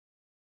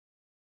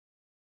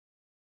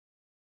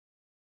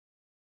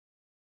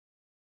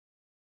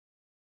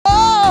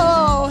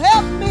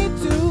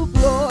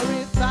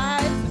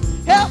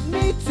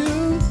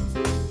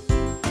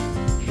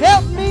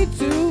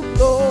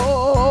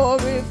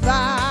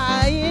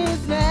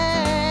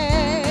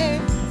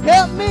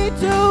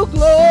to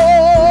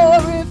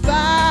glorify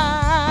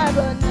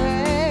the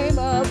name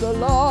of the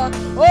Lord.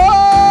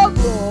 Oh,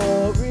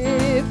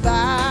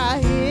 glorify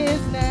his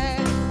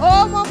name.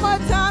 Oh, one more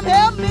time.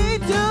 Help me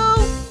to.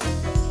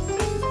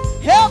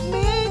 Help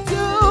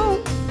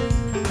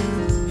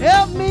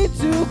me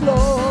to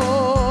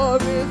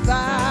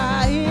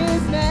glorify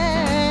his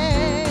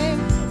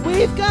name.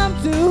 We've come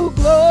to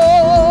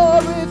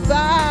glorify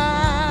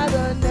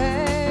the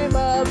name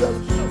of the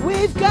Lord.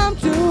 We've come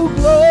to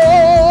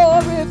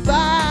glorify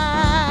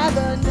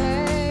the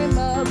name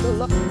of the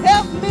Lord.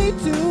 Help me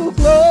to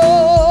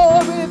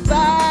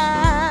glorify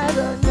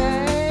the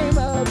name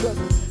of the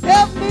Lord.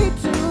 Help me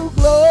to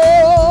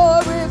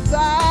glorify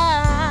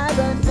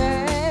the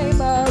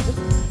name of the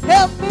Lord.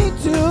 Help me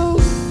to.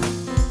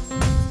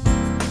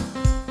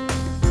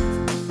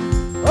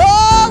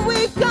 Oh,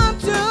 we've come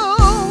to.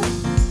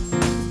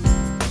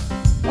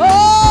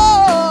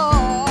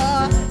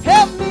 Oh,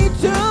 help me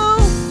to.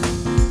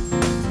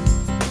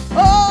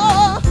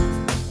 Oh,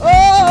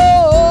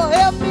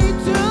 help me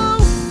to.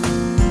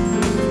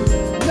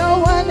 No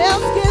one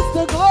else gets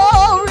the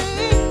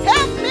glory.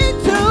 Help me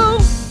to.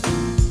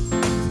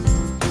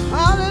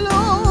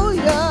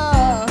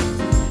 Hallelujah.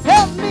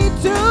 Help me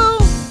to.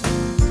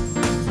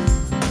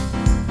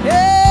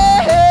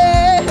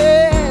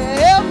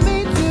 Help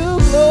me to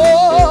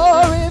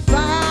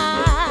glorify.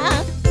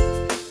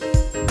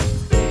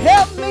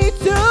 Help me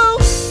to.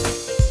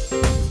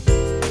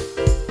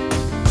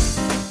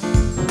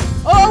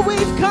 Oh,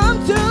 we've come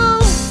to.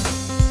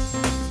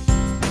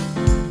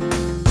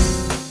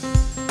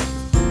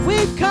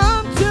 We've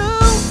come to.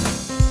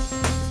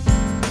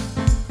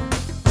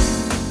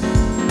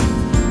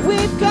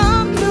 We've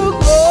come to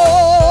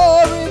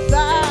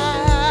glorify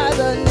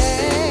the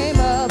name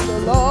of the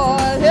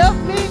Lord. Help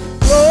me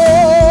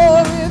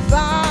glorify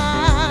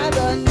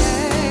the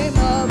name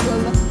of the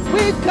Lord.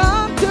 We've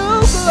come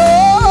to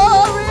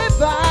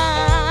glorify.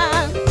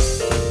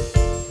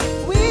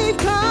 We've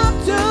come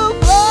to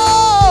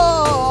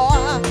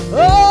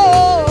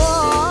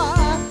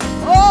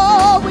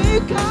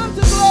we've come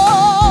to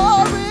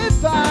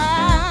glorify.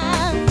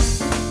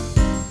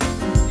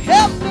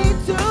 Help me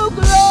to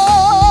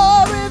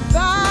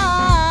glorify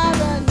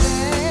the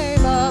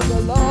name of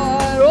the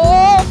Lord.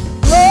 Oh,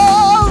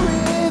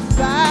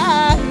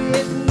 glorify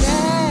his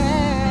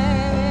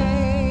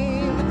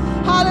name.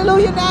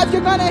 Hallelujah. Now, if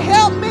you're going to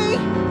help me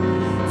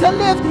to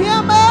lift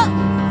him up,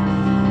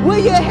 will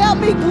you help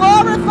me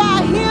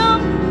glorify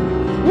him?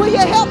 Will you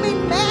help me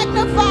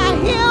magnify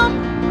him?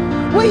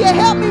 Will you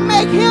help me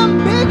make him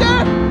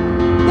bigger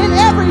than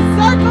every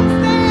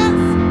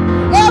circumstance,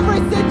 every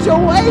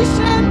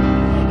situation,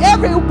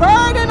 every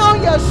burden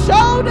on your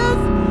shoulders?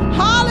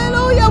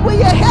 Hallelujah. Will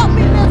you help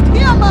me lift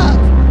him up?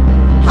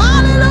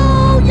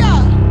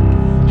 Hallelujah.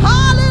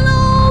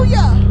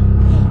 Hallelujah.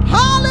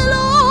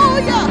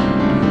 Hallelujah.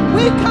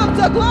 We come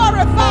to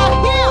glorify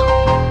him.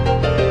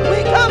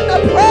 We come to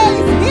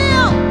praise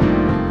him.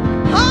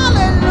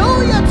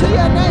 Hallelujah to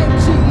your name,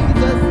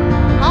 Jesus.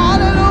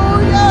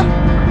 Hallelujah.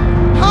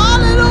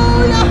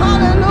 Hallelujah.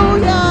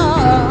 Hallelujah.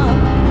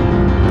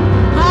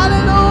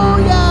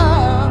 Hallelujah.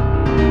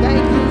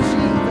 Thank you,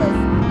 Jesus.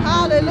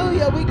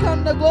 Hallelujah. We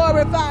come to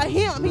glorify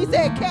him. He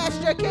said,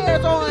 cast your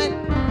cares on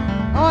him.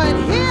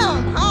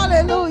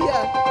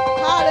 Hallelujah.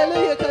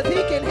 Hallelujah. Because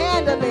he can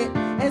handle it.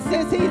 And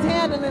since he's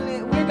handling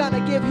it, we're going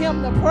to give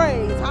him the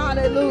praise.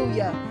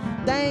 Hallelujah.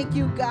 Thank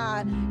you,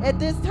 God. At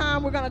this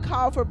time, we're going to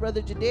call for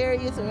Brother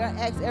Jadarius. So I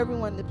ask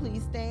everyone to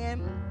please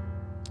stand.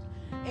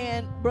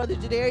 And Brother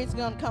Jadarius is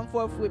going to come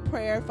forth with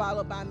prayer,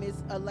 followed by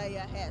Miss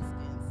Alea Haskins.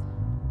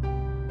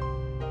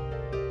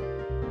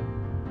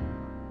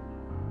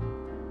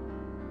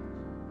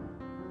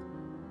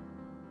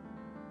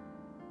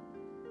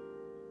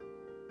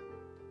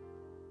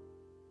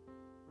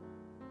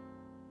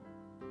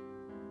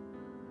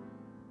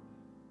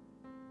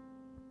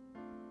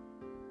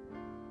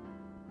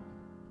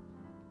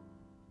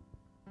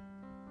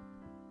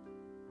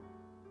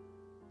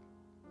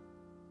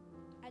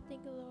 I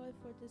thank the Lord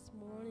for this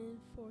morning,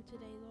 for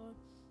today, Lord.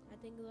 I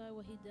thank the Lord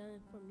what he done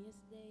from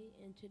yesterday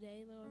and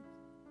today, Lord.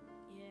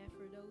 Yeah,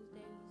 for those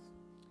days.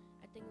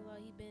 I thank the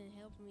Lord he been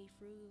helping me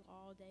through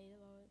all day,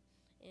 Lord.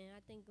 And I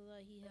thank the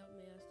Lord he helped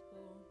me at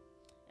school.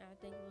 And I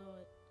thank the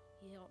Lord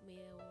he helped me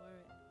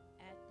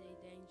at the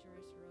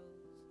dangerous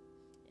roads.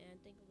 And I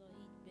thank the Lord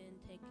he's been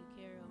taking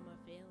care of my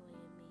family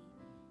and me.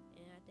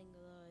 And I thank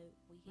the Lord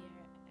we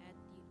here at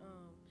the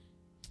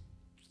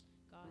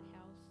God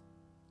house.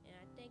 And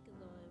I thank the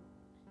Lord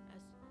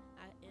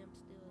I am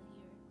still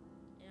here.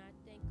 And I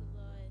thank the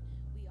Lord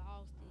we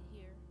all still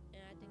here. And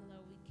I thank the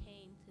Lord we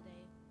came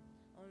today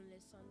on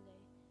this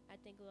Sunday. I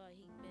thank the Lord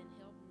he's been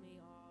helping me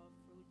all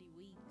through the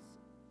weeks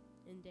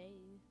and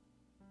days.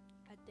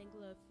 I thank the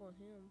Lord for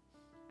him.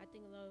 I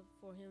thank the Lord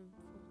for him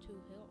to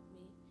help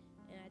me.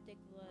 And I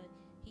thank the Lord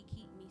he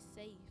keep me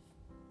safe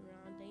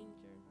around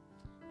danger.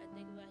 I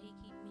thank the Lord he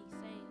keep me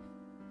safe.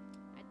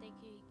 I think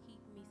he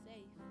keep me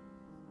safe.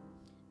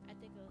 I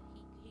think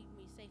he keep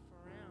me safe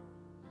around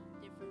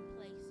different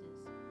places.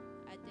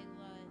 I think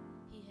Lord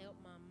he helped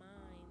my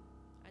mind.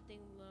 I think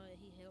Lord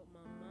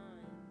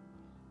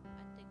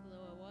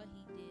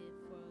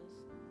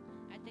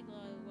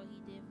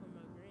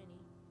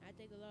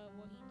thank the Lord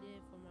what He did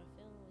for my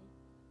family.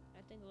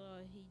 I thank the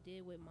Lord He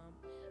did with my.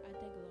 I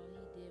thank the Lord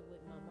He did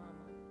with my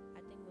mama.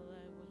 I thank the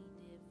Lord what He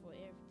did for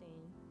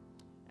everything.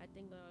 I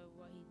thank the Lord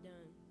what He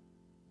done.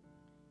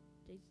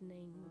 In Jesus'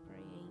 name we pray,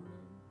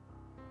 amen.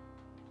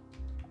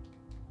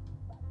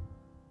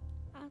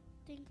 I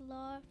thank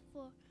Lord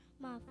for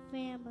my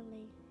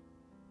family.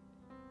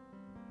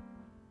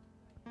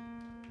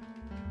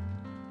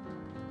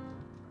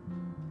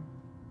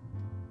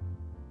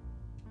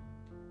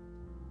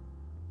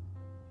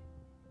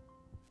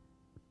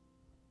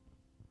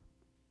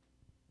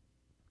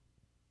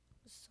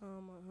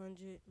 Psalm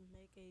 100,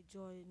 make a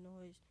joy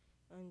noise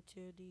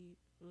unto the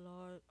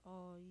Lord,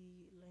 all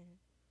ye land.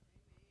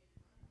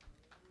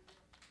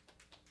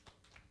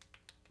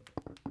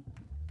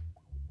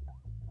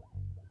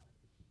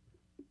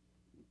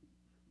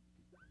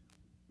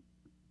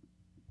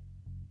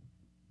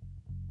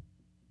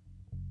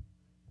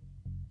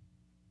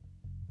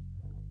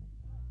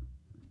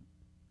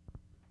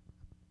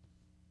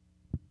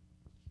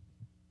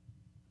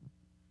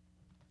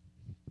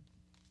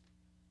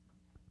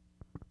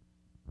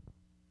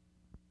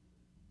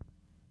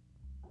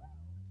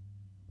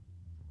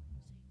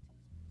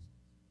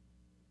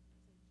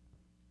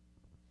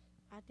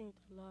 I thank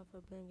the Lord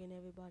for bringing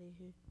everybody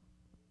here.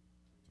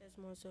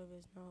 Testimony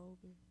service now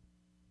open.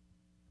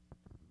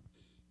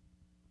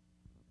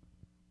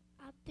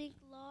 I thank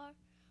Lord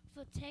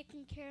for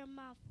taking care of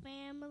my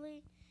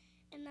family.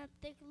 And I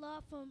thank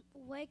Lord for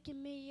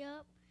waking me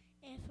up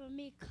and for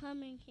me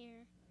coming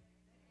here.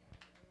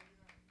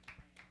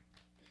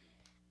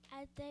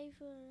 I thank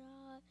the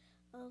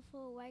Lord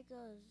for waking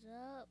us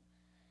up.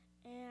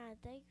 And I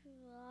thank the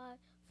Lord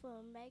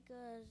for making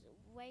us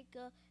wake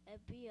up and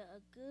be a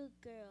good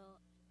girl.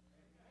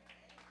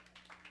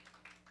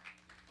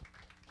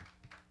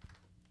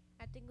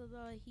 I thank the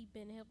Lord He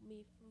been helping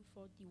me through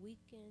for the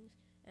weekends.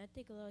 And I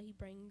thank the Lord He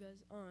bring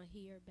us on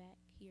here, back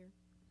here.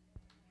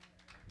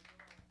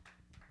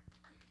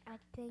 I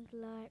thank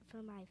Lord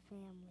for my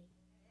family.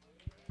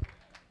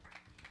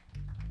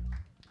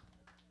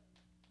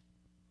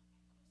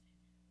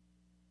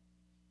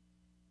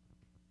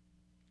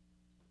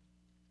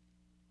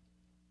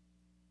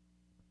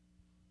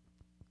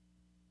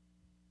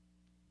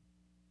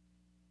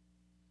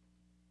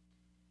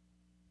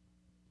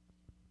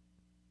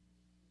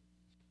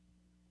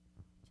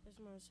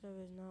 Testimony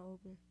service now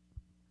open.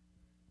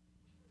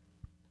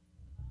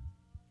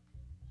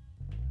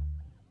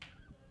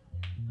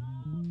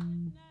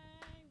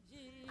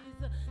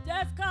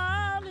 Just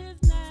call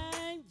His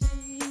name,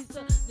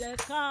 Jesus.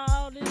 Just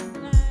call His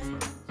name,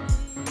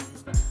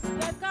 Jesus.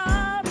 Just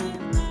call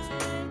His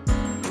name,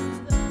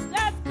 Jesus.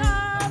 Just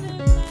call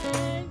His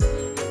name,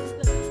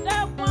 Jesus.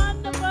 That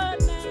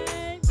wonderful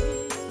name,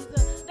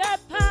 Jesus. That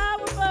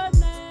powerful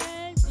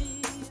name,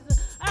 Jesus.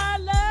 I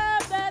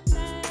love that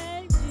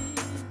name,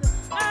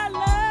 Jesus. I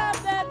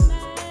love that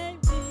name,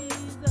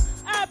 Jesus.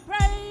 I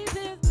praise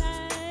His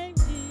name,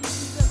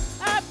 Jesus.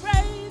 I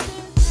praise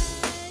His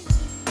name,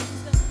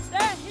 Jesus.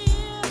 That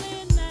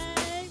healing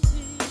name,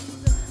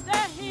 Jesus.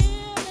 That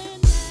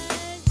healing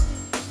name,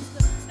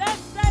 Jesus. That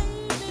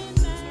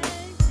saving name,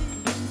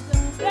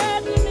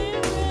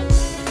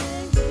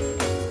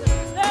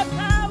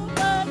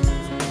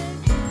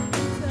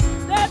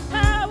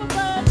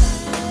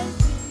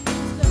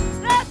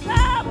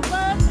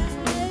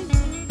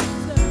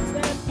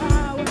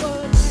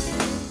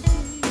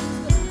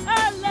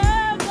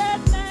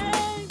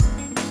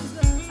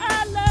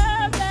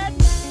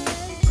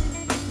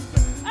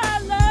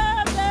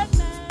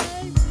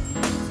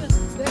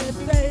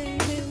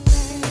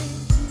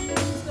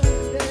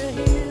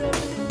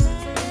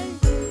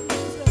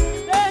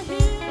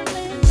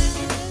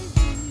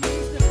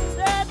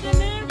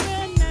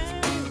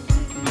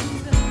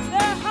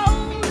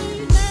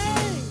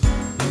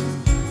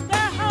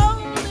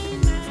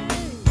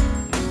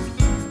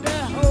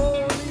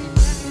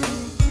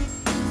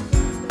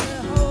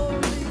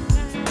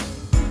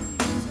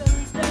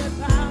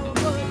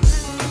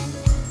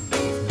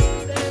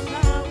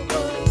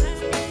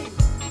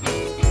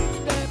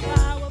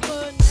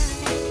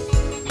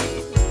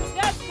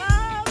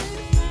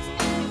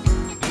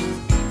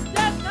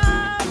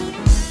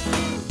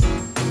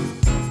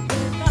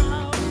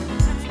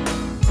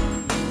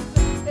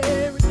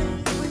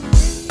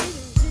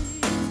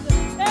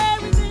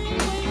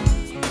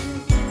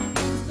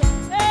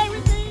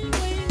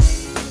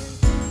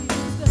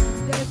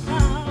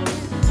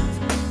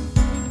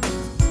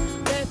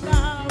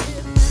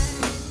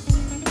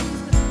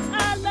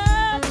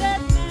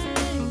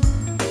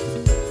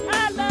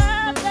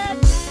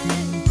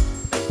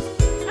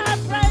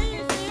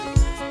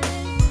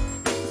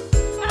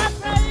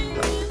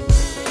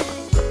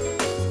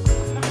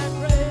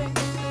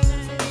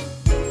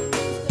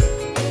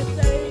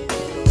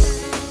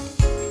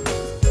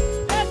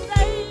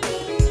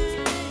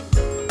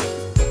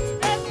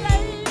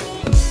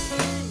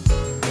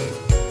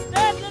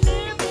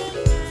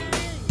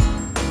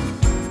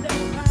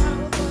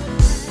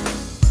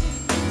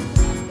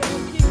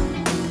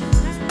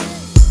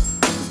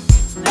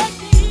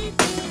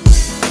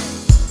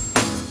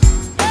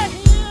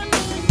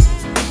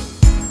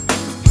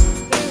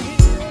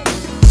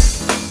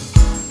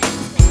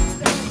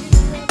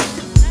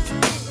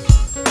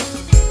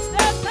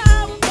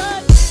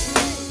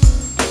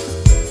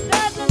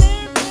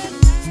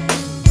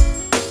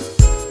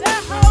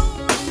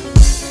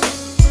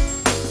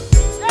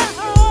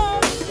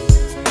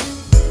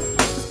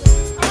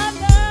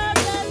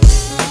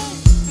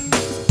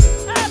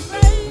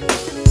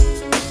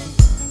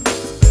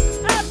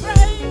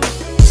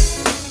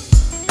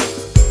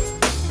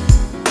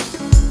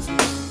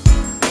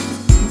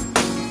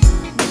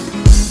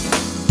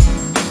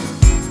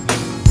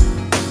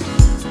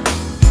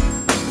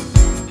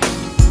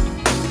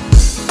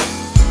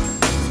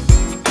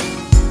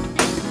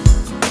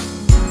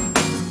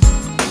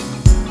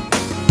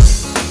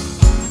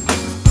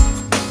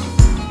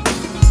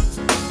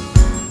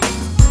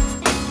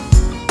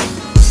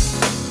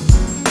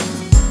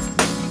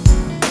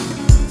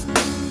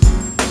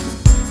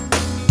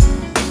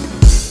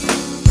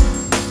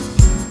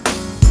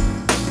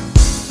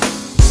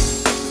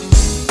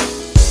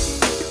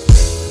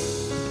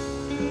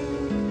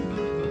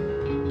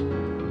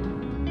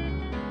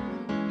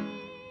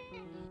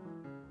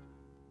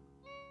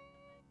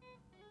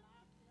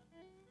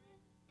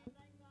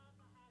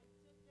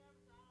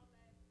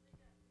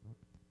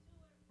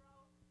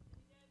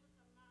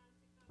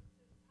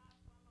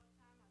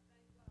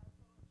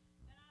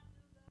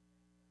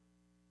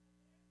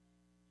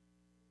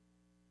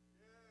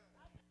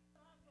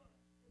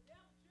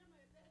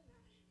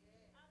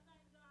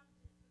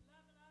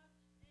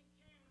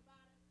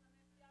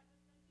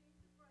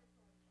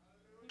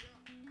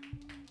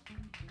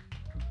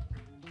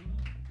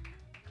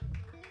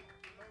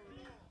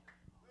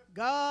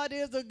 God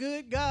is a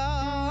good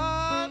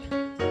God.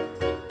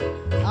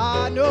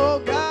 I know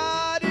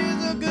God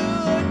is a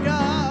good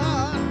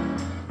God.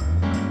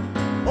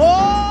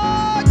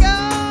 Oh,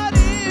 God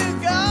is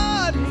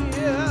God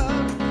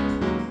here.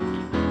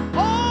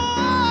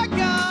 Oh,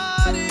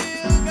 God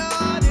is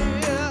God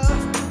here.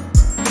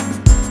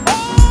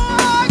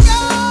 Oh,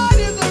 God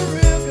is a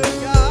real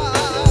good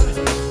God.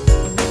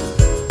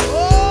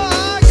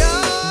 Oh,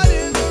 God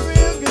is a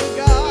real good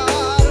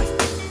God.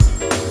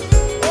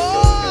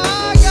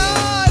 Oh,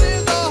 God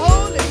is a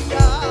holy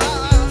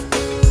God.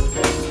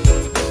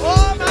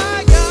 Oh,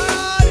 my God.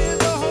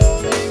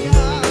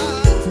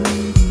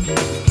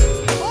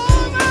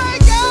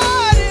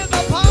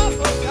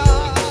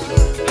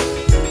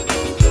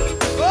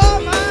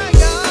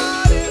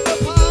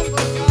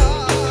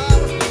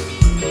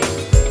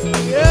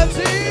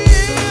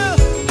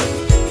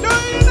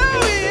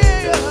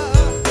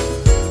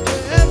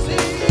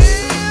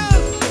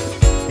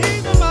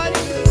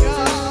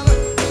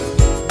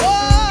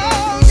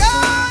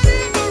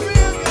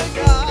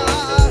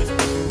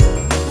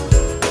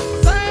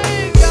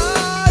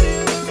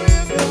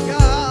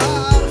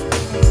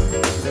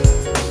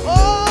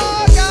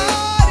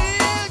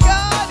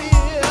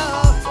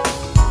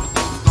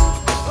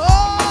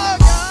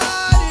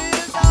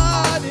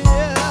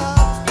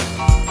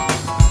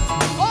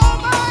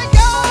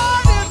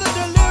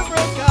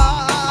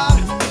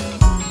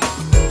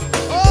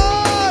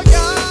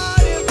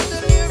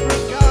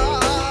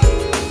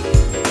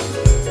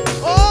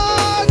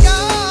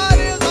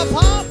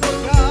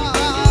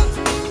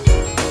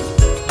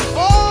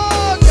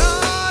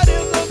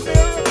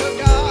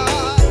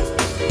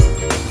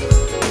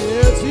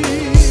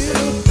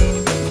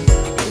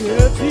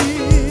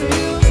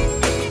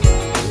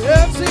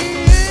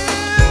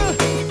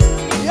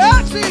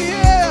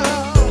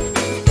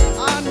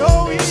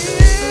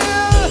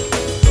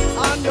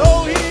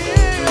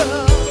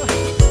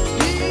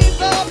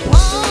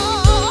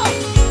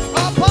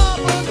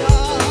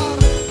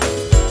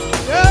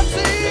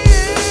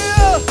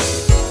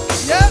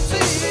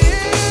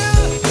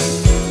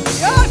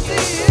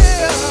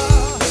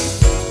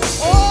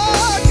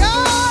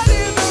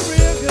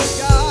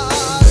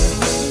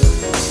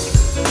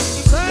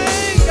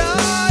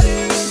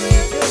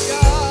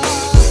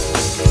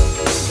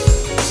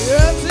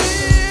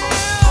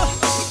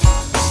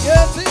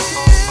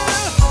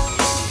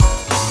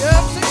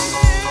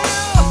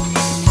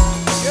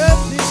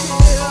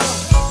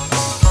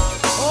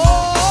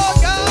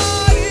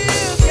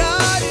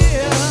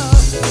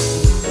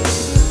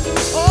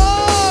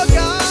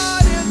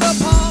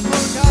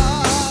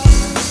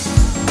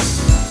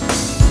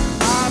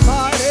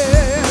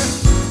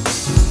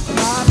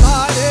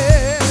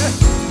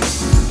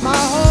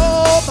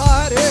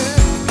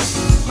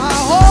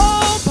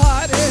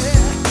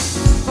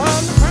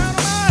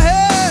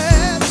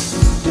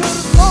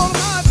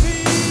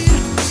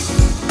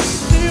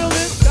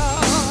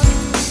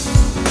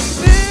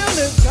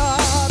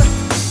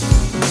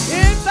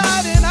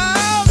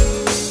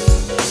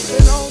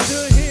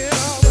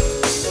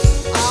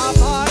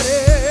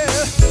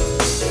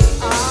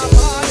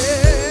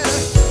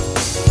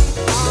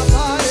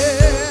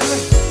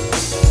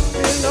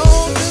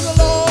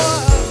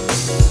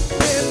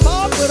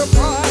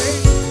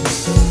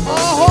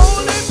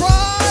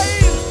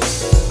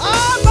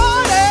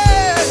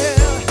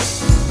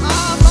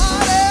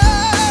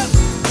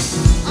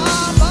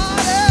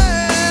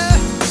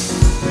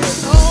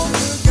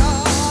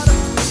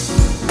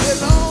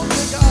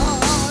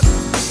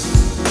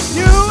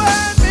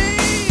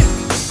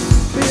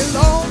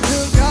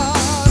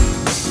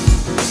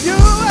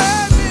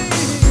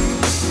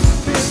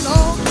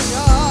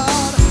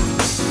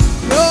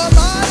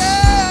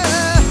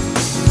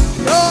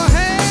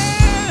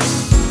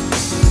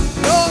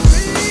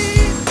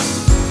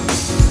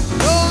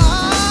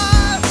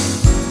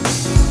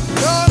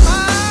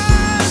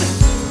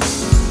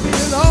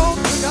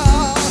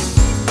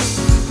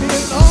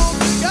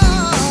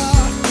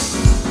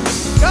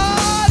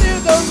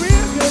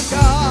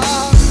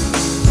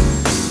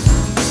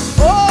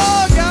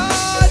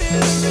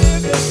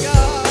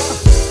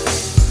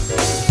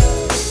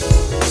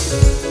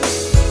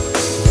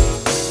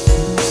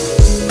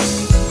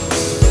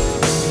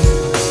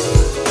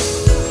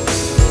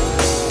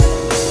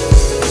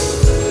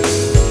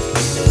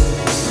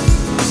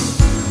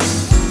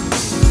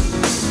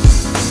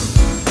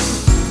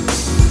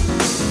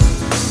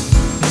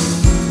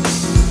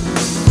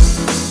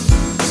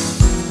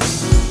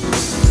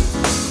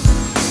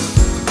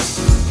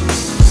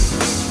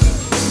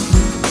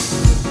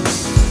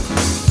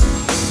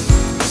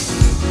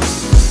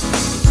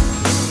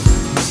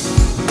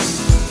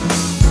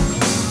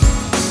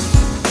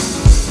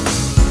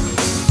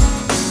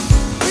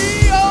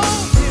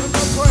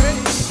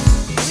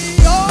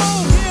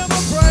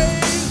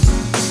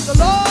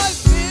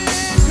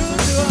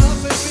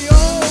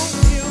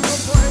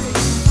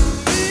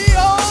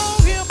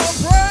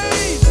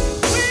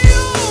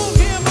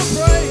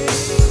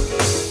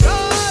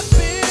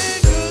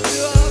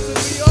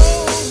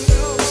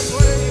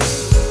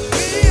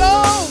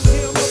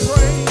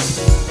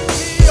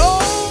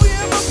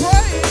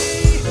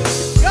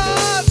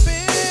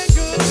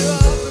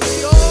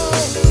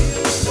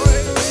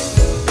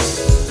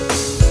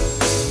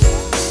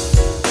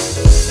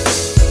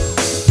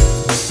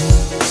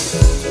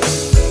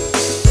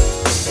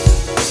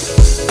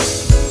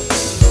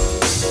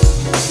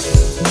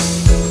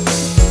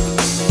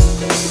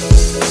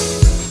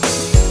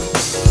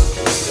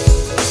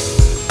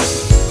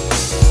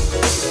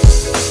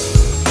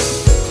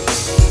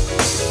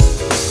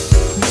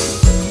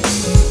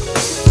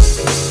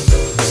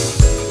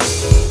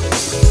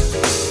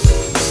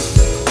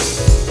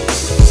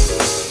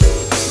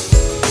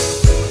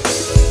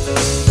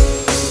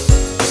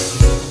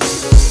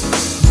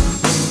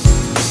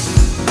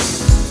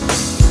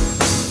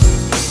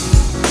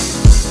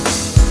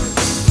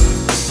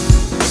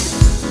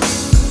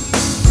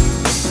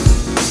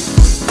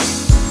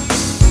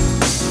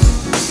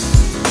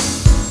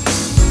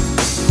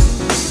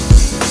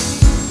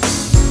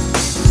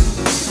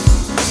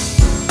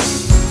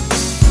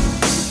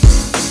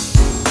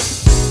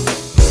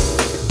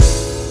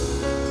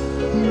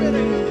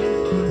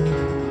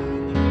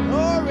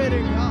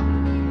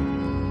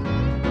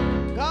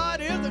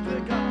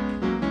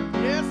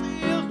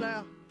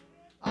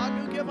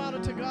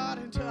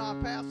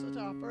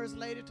 First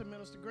Lady, to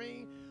Minister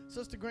Green,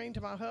 Sister Green, to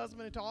my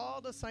husband, and to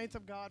all the saints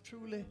of God.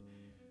 Truly,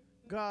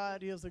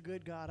 God is a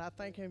good God. I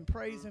thank him and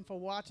praise him for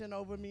watching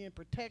over me and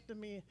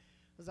protecting me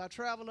as I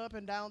travel up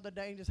and down the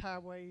dangerous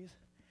highways.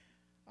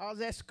 I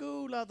was at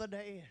school the other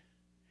day.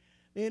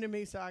 The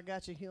enemy said, I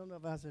got your hymn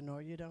up. I said, no,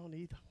 you don't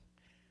either.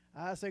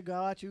 I said,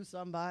 God, you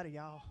somebody,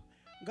 y'all.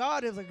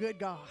 God is a good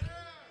God.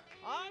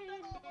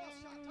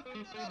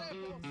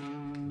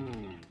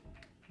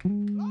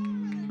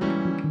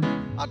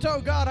 I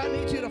told God, I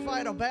need you to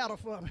fight a battle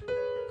for me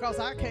because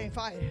I can't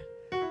fight it.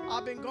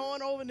 I've been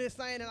going over this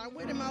thing, and I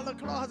went in my little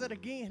closet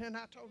again, and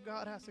I told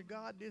God, I said,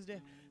 God, this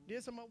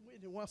is my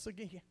witness once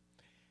again.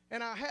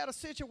 And I had a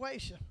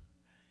situation,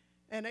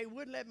 and they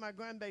wouldn't let my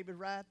grandbaby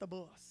ride the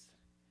bus,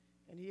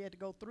 and he had to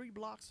go 3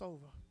 blocks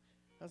over.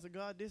 I said,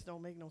 God, this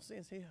don't make no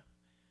sense here.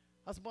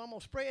 I said, well, I'm going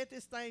to spread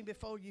this thing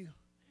before you,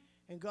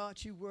 and God,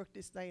 you work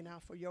this thing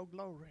out for your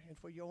glory and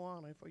for your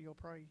honor and for your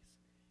praise.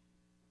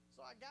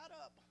 So I got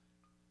up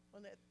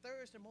on that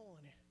Thursday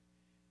morning,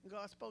 and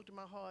God spoke to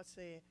my heart,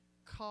 said,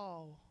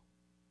 call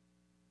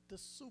the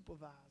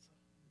supervisor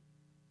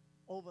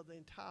over the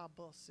entire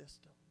bus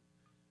system.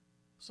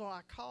 So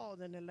I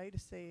called, and the lady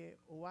said,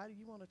 well, why do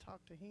you want to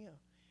talk to him?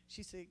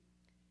 She said,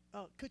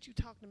 could you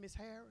talk to Miss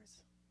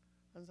Harris?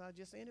 I said,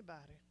 just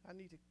anybody. I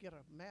need to get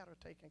a matter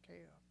taken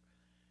care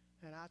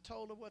of. And I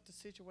told her what the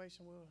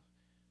situation was.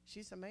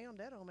 She said, ma'am,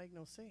 that don't make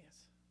no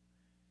sense.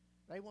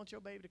 They want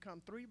your baby to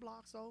come 3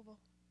 blocks over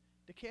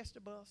to catch the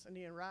bus and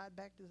then ride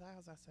back to his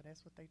house. I said,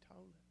 that's what they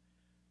told her.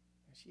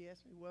 And she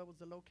asked me where was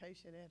the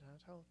location at. And I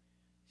told her.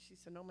 She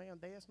said, no, ma'am,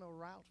 there's no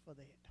route for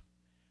that.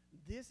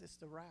 This is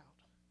the route.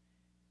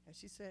 And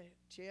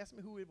she asked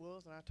me who it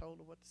was, and I told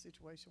her what the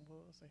situation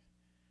was. And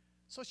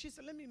so she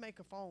said, let me make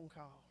a phone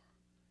call.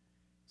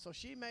 So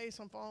she made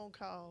some phone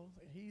calls,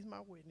 and he's my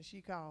witness.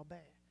 She called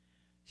back.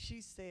 She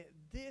said,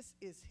 this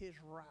is his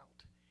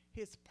route,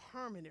 his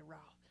permanent route.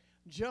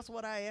 Just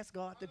what I asked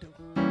God to do.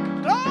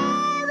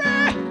 Glory!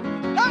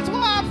 That's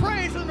why I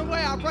praise him the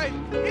way I praise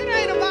him. It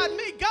ain't about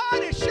me.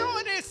 God is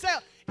showing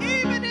himself.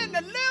 Even in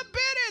the little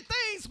bitty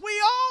things, we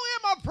owe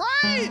him a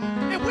praise.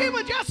 If we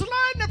would just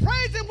learn to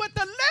praise him with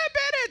the little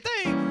bitty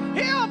things,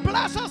 he'll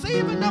bless us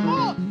even the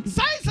more.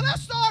 Saints,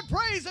 let's start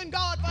praising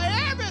God for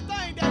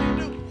everything that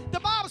he do. The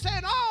Bible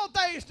said all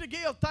things to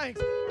give thanks.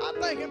 I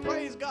thank and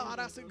praise God.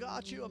 I said,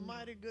 God, you're a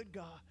mighty good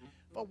God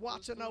for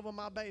watching over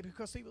my baby,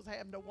 because he was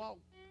having to walk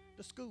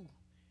to school.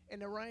 In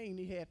the rain,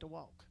 he had to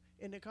walk.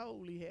 In the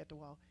cold, he had to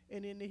walk.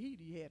 And in the heat,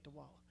 he had to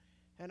walk.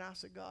 And I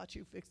said, God,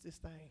 you fix this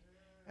thing.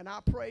 And I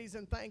praise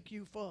and thank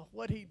you for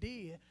what he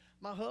did.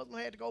 My husband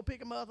had to go pick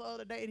him up the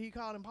other day, and he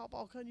called him,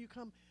 Papa, can you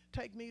come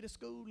take me to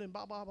school, and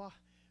blah, blah, blah.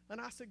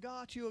 And I said,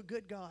 God, you're a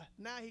good God.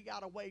 Now he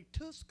got a way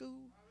to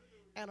school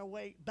and a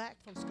way back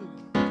from school.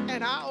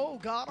 And I owe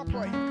God a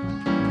praise.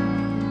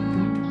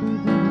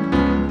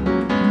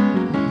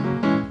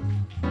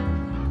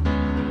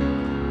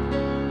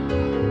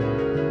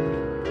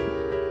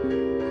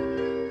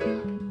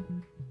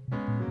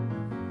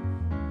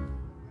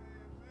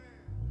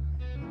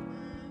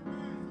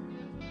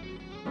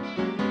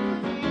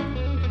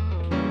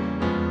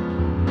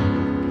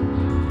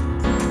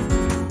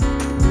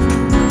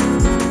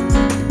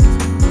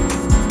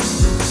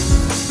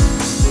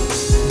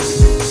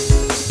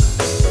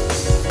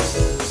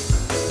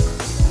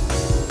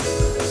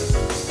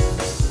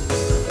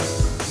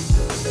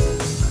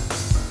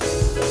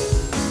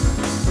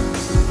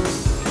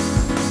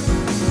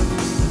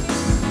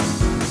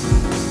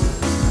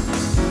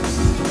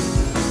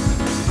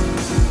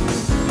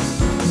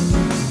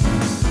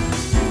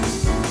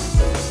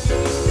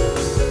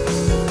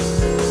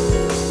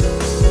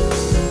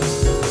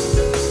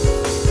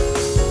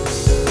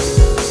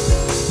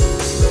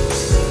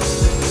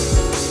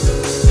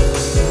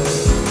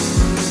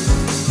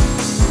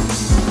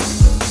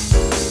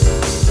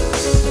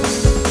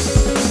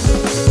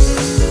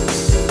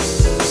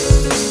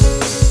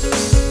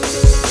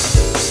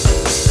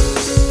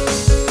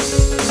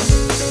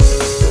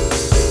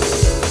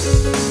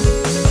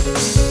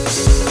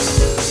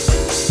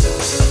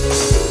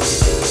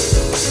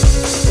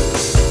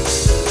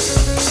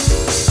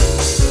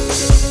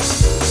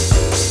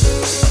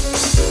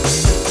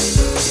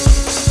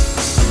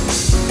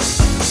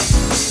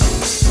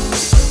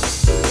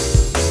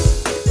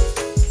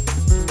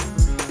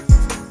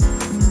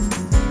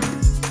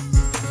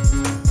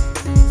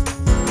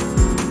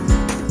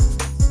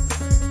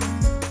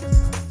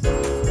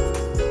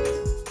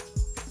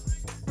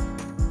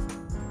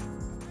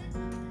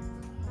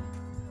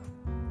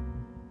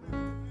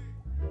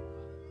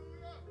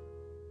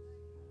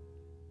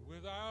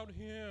 Without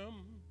him,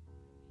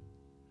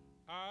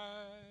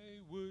 I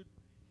would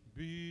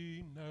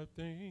be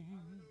nothing.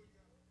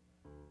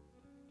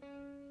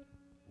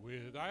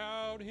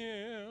 Without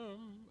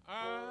him,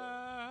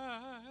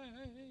 I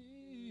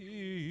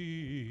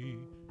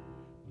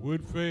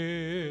would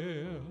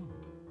fail.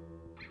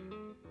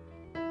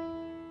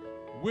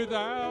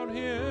 Without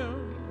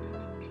him,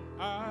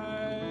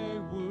 I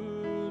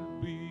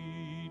would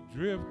be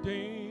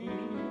drifting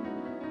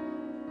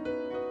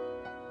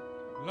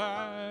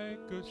like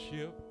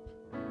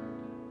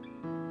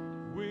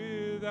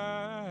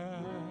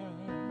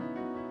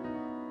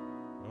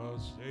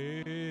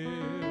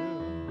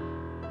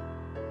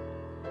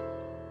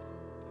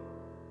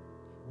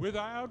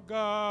Without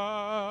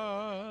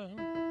God,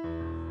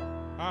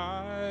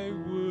 I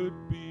would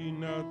be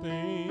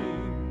nothing.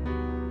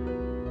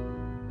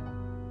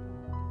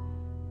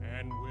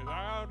 And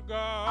without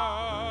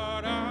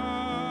God,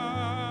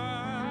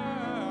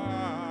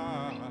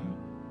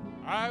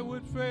 I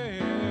would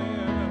fail.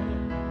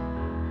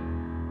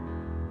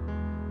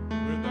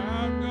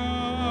 Without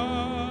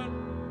God,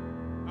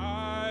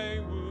 I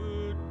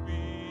would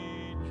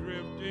be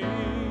drifting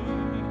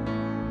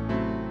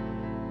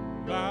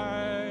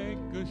like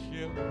a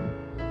ship,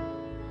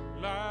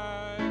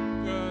 like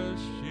a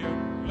ship,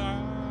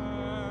 like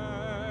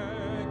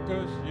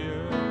a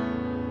ship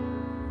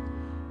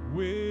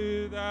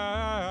without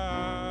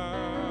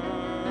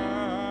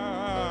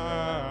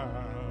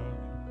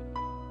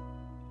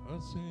a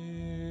sail.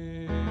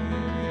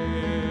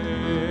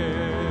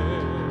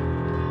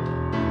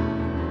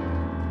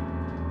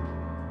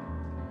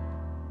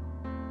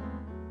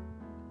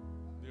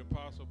 The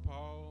Apostle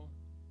Paul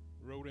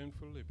wrote in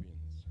Philippians,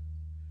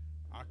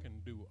 I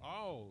can do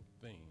all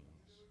things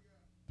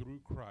through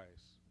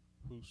Christ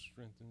who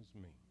strengthens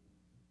me.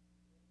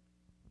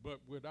 But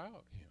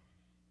without him,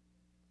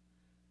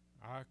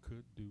 I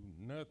could do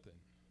nothing.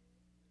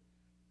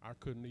 I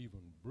couldn't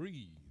even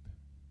breathe.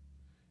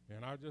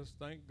 And I just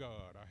thank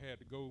God I had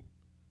to go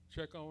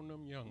check on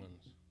them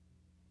young'uns,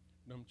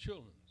 them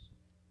childrens.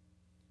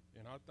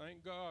 And I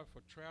thank God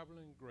for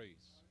traveling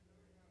grace.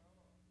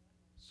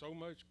 So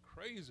much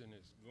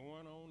craziness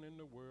going on in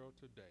the world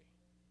today.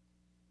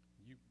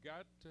 You've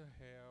got to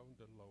have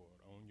the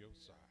Lord on your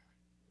side.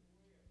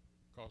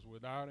 Because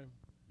without him,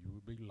 you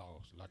will be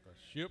lost like a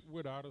ship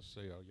without a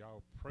sail.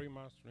 Y'all pray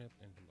my strength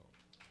in the Lord.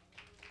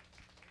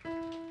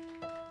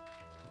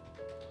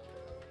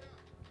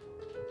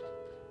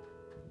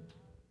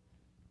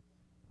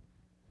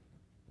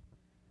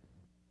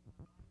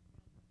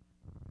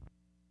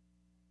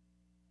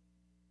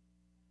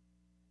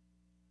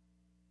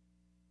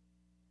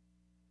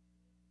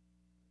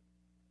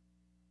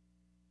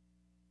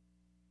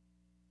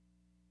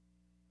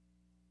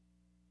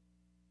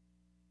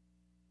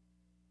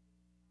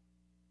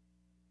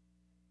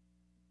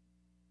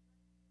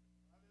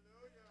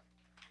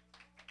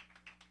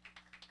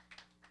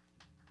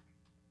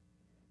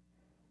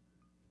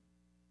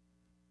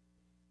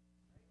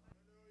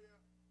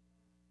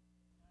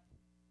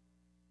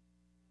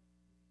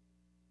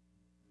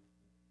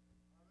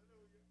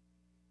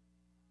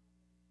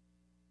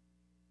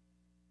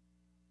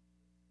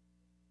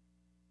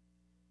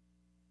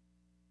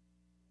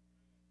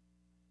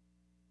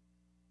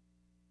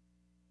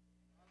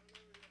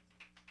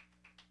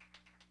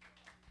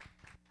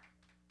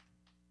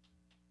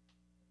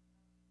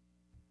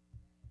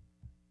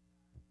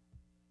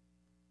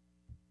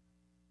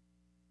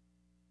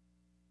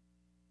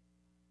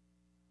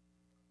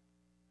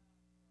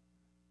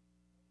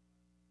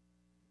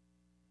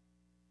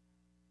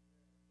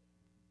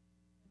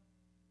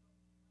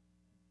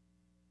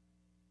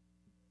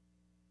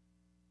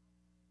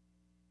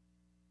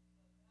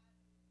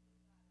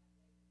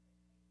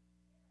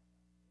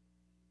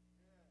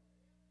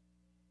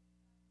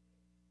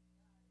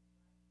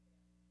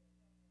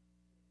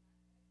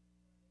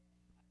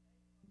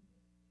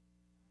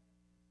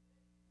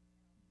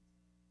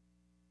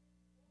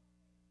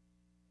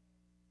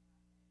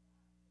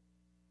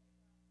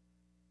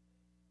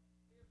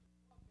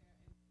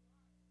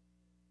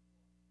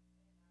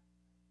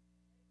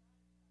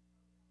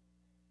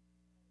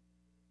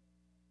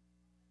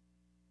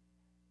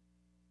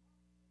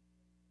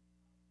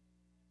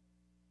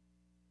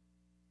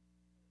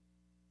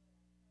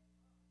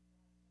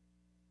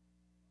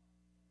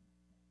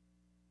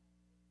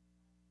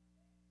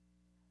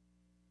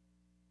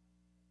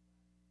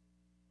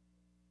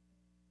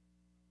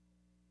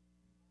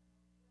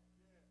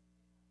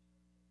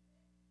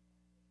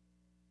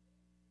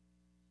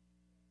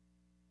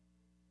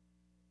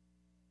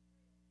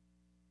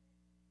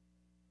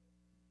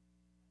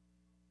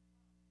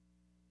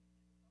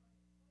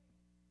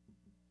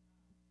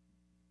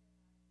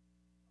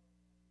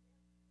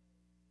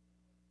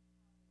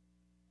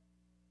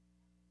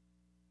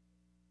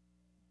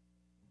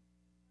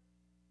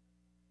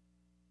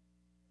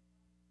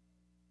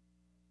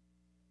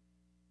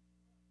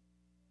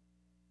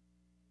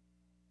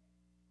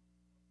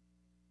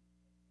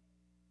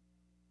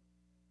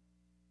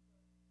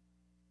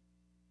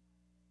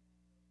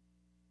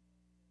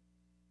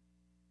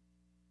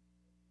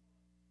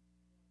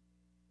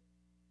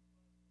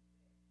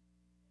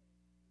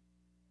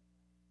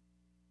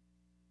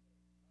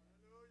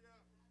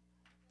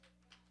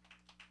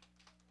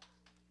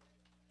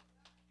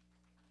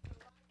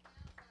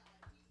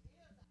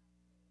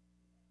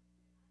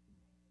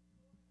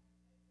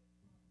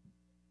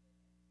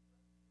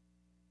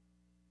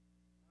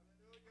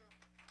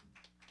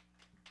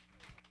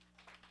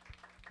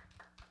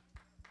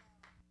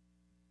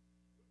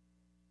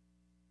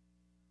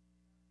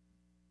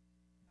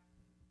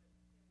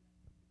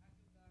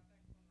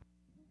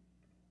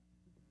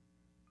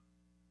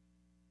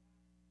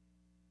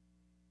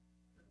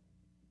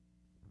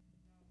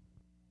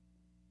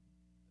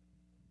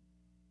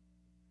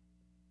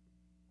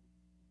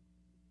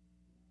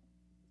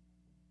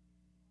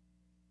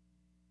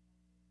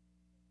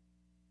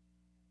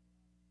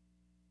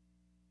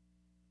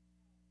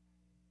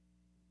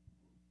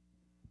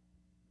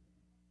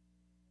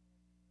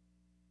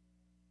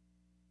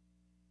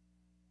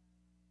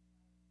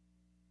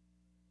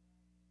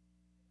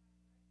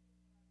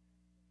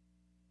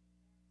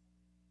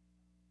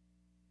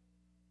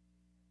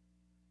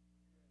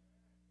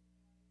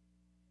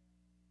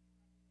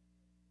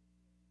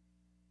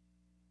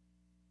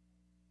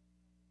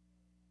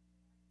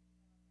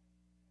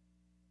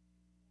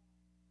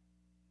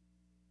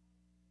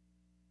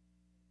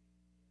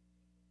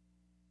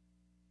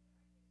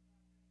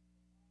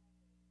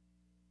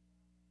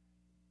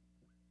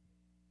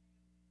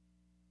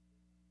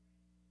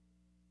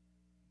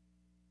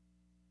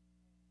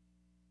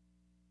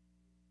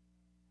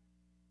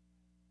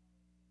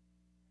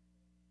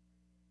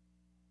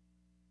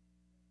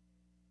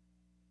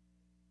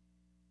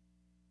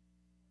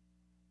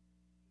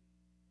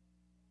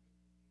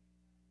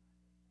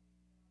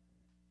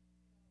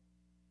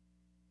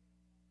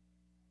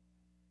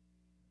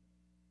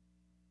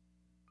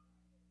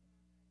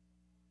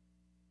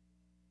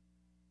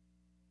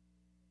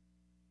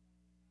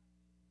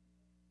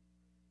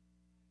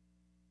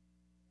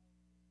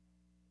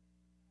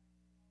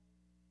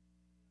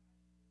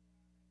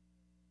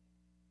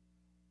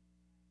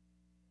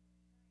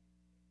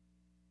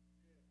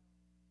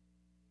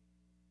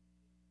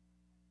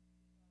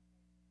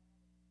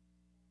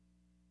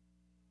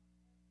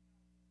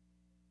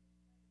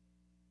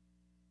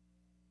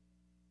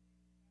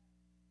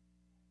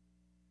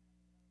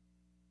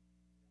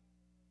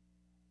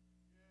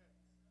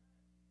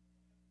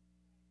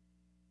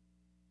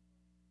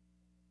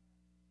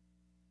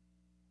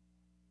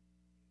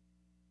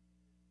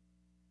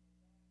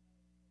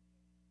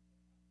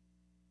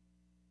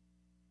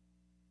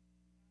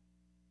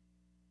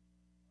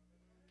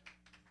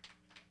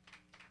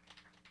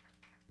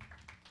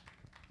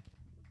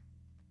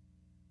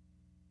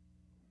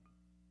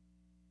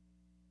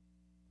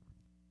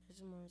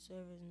 testimony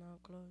service now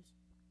closed.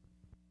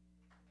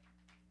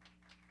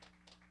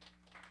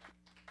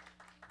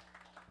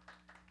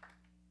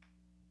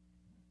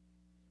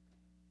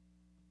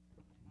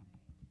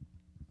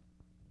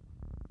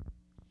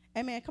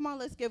 Amen. Come on,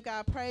 let's give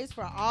God praise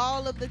for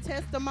all of the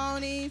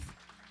testimonies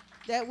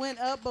that went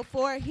up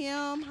before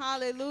him.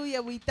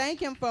 Hallelujah. We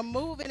thank him for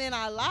moving in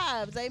our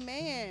lives.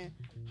 Amen.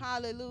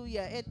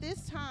 Hallelujah. At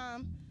this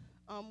time,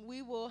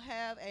 we will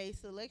have a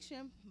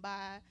selection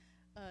by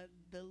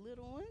the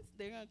little ones.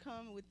 They're going to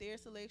come with their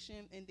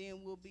selection, and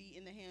then we'll be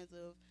in the hands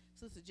of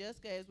Sister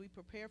Jessica as we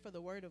prepare for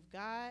the word of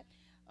God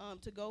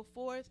to go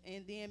forth,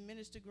 and then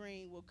Minister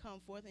Green will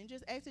come forth and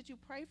just ask that you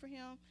pray for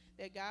him,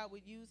 that God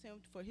would use him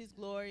for his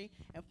glory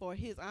and for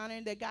his honor,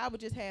 and that God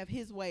would just have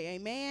his way.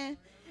 Amen.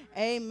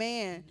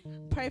 Amen.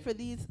 Pray for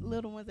these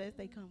little ones as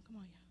they come. Come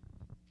on,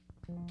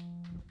 y'all.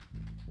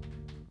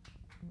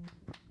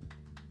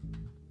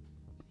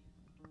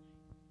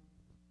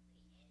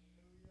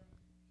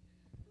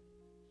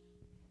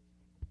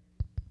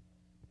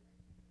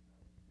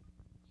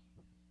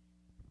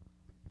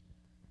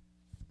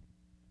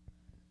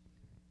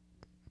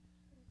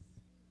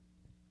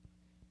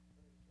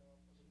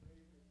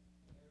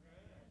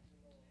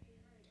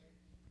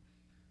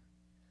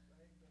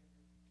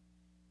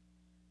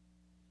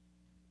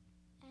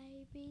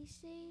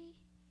 ABC.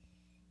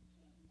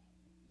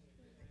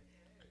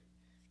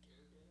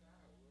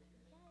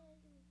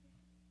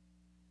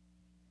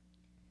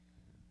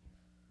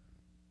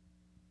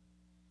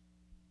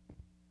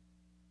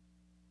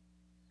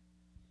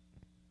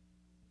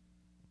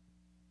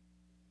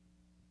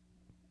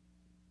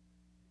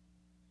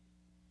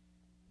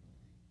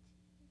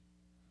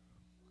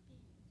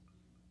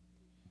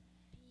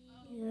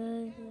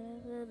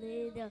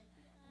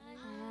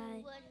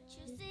 What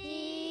you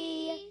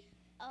see?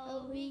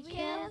 Oh, be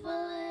careful,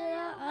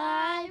 little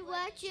eye,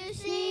 what you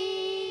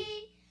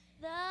see.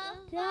 The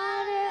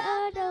daughter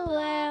of the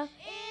world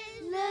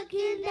is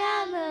looking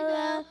down the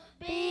road.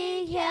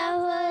 Be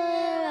careful,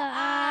 little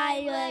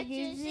eye, what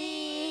you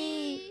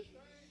see.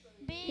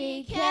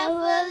 Be careful,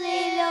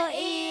 little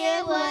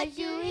ear, what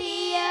you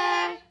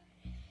hear.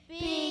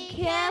 Be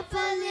careful,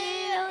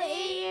 little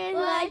ear,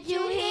 what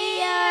you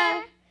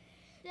hear.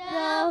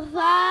 The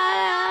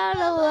Father of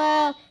the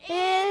world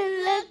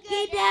is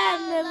looking down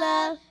the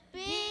road.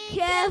 Be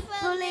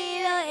careful,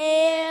 little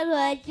ears,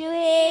 what you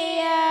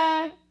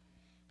hear.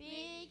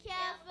 Be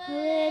careful,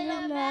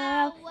 little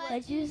mouth,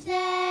 what you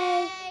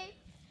say.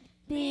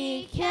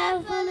 Be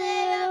careful,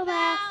 little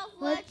mouth,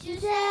 what you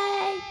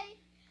say.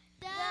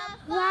 The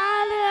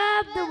Father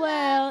of the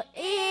world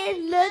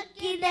is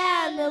looking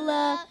down the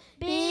road.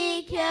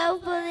 Be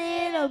careful,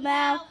 little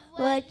mouth,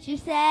 what you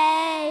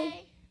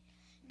say.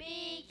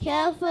 Be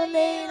careful,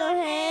 little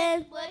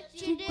hands, what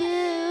you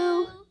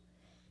do.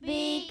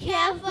 Be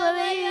careful,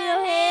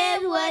 little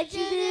hands, what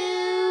you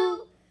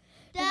do.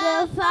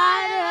 The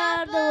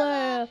Father of the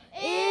world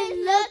is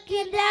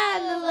looking down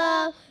the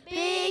road.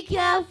 Be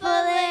careful,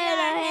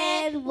 little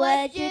hands,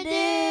 what you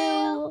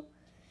do.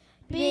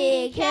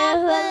 Be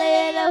careful,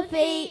 little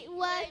feet,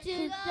 what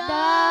you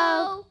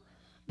go.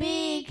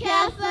 Be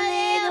careful,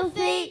 little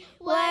feet,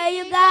 where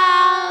you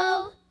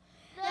go.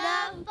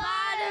 The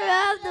Father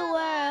of the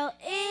world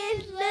is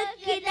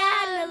looking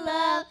down the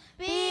road.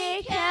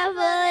 Be careful,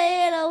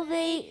 little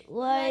feet,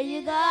 where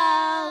you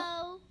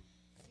go.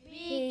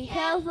 Be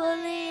careful,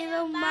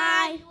 little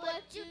mind,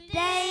 what you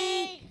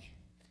think.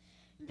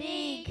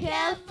 Be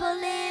careful,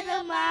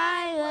 little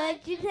mind,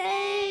 what you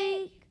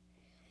think.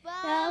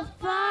 The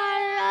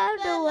Father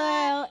of the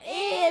world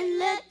is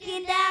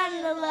looking down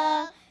the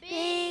road.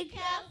 Be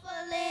careful,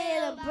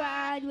 little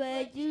mind,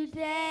 what you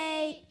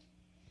think.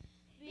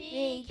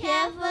 Be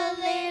careful,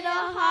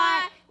 little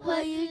heart,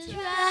 will you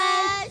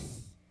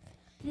trust?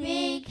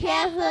 Be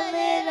careful,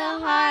 little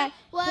heart,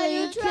 will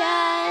you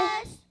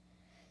trust?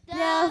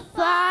 The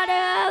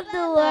Father of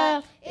the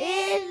world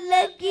is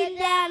looking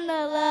down the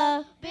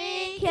road.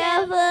 Be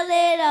careful,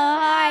 little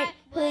heart,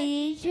 will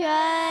you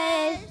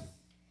trust?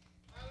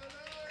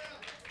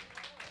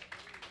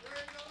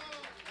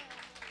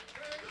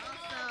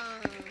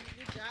 Awesome.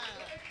 Good job.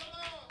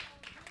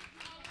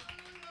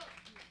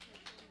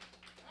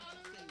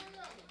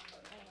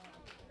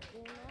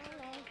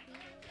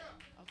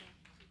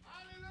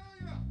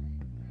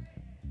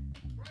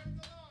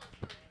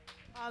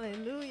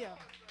 Hallelujah.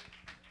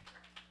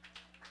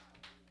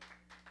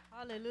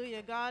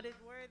 Hallelujah. God is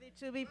worthy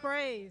to be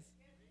praised.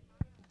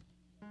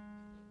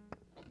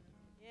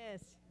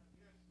 Yes.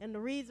 And the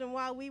reason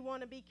why we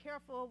want to be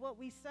careful of what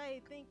we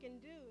say, think,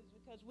 and do is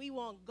because we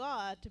want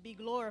God to be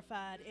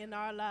glorified in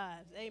our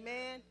lives.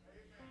 Amen.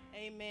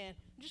 Amen.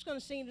 I'm just going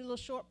to sing a little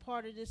short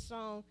part of this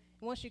song.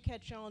 And once you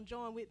catch on,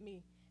 join with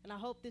me. And I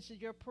hope this is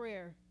your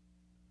prayer.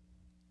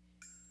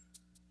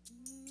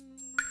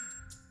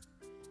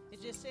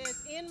 It just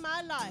says, in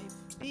my life,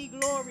 be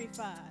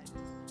glorified.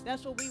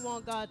 That's what we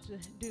want God to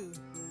do.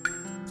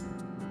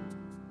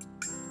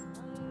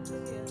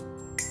 Hallelujah.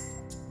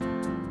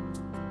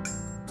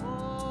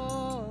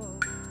 Oh,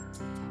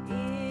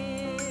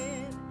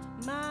 in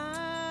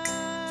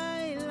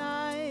my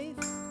life,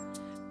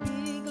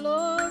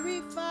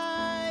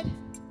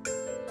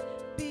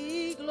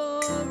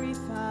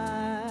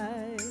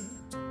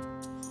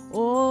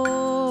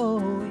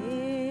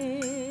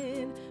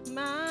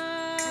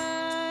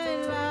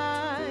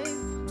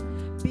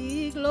 life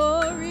be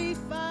glorified,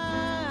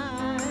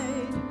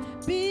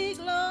 be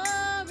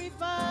glorified.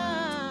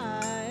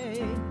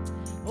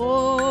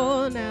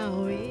 Oh,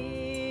 now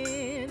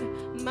in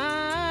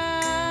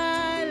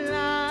my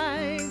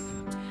life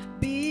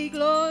be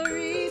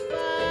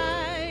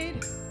glorified,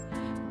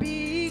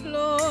 be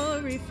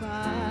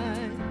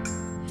glorified.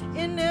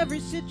 In every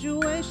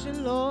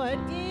situation, Lord,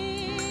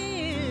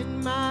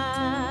 in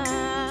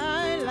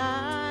my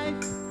life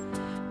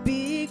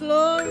be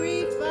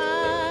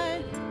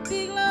glorified,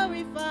 be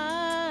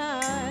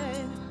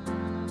glorified.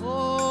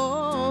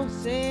 Oh,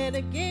 say it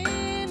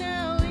again,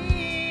 now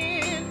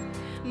in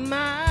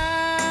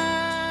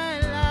my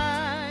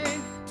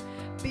life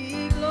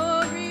be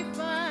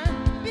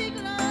glorified, be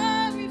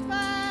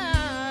glorified.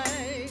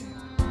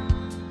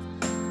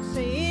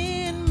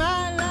 Say in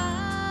my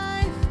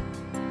life,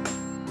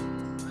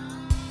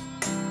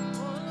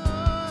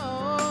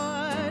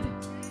 oh Lord,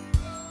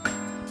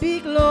 be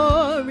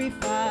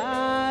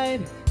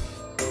glorified.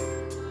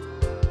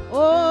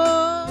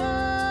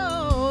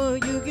 Oh,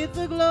 you get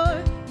the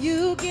glory,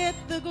 you get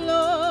the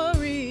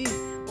glory.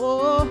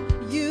 Oh,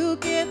 you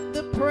get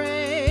the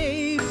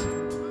praise,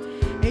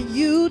 and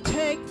you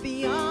take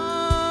the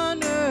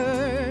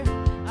honor.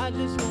 I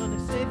just want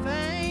to say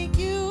thank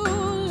you,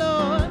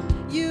 Lord.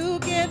 You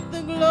get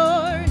the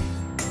glory.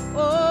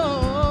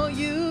 Oh,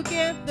 you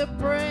get the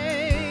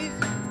praise.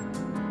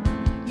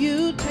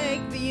 You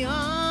take the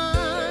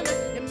honor,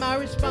 and my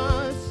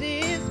response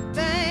is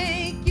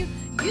thank you.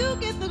 You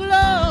get the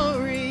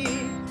glory.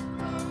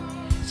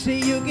 See,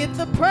 you get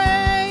the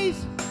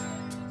praise.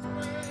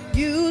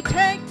 You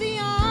take the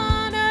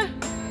honor.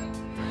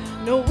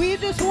 No, we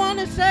just want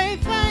to say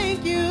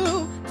thank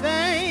you.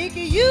 Thank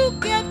you. You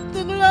get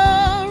the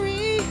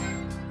glory.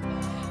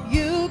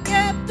 You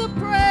get the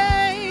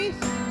praise.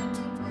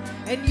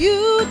 And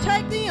you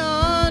take the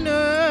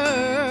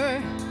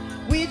honor.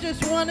 We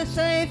just want to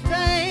say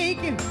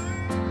thank you.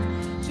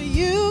 So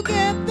you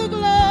get the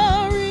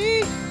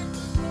glory.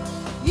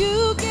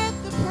 You get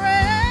the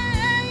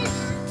praise.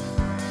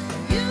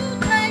 You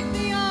take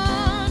the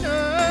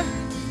honor.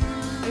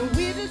 And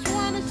we just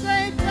want to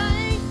say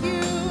thank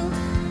you.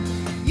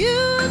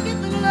 You get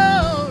the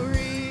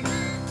glory.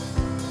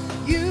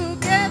 You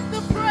get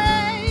the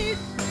praise.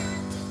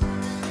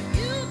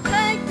 You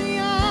take the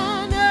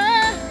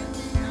honor.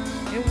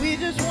 And we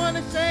just want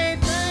to say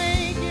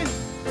thank you.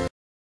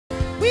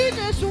 We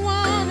just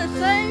want to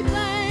say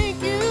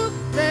thank you.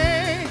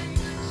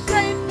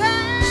 Say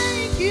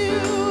thank you.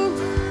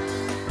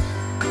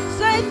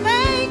 Say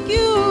thank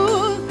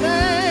you.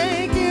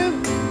 Thank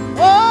you.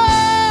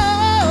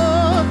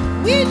 Oh,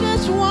 we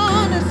just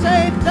want to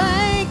say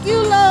thank you,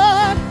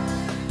 Lord.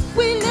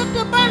 We lift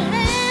up our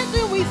hands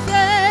and we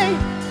say,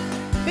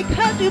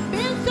 because you've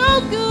been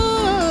so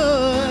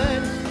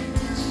good.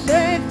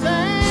 Say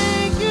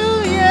thank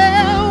you.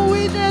 Yeah,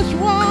 we just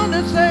want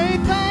to say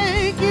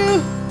thank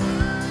you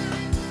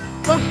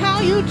for how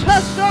you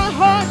touched our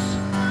hearts,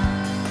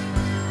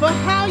 for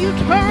how you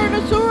turned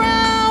us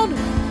around.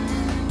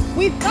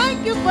 We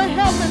thank you for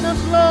helping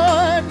us,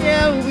 Lord.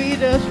 Yeah, we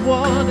just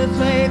want to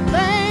say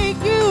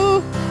thank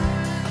you.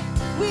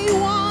 We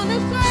want to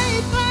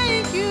say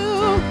thank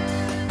you.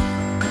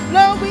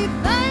 Lord, we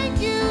thank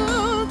you.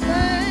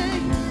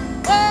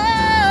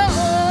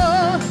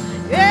 Oh,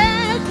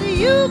 yes,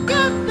 you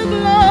get the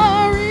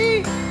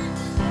glory.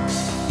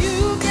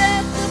 You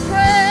get the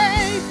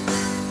praise.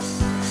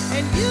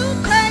 And you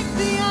take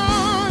the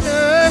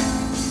honor.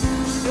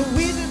 And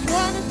we just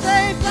want to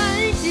say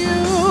thank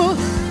you.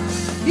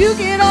 You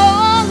get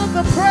all of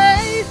the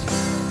praise.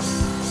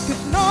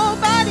 Because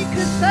nobody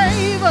could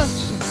save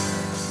us.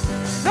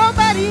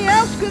 Nobody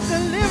else could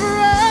deliver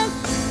us.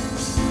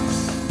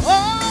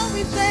 Oh,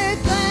 we say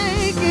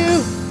thank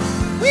you.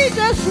 We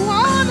just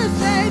want to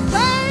say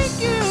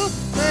thank you.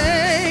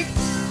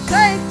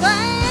 Say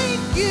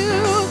thank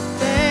you.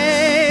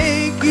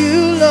 Thank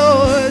you,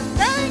 Lord.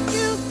 Thank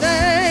you.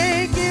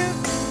 Thank you.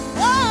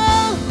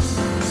 Oh,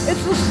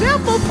 it's a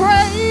simple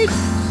praise.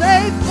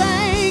 Say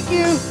thank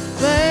you.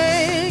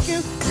 Thank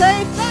you.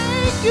 Say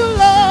thank you,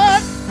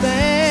 Lord.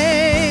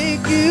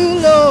 Thank you,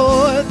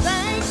 Lord.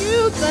 Thank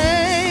you.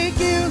 Thank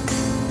you.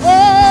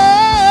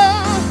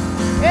 Oh,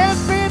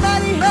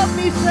 everybody help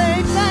me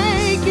say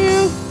thank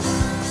you.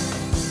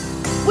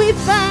 We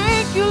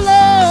thank you,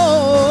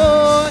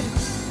 Lord.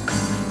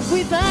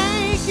 We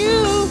thank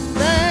you.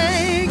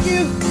 Thank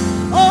you.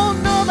 Oh,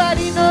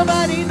 nobody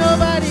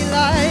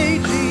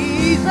like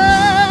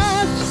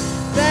Jesus.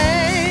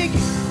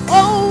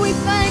 Oh, we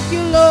thank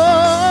you,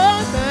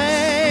 Lord.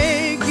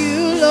 Thank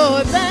you,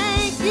 Lord.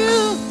 Thank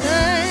you.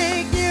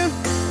 Thank you.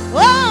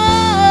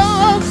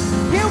 Oh,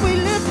 here we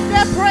lift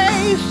that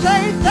praise.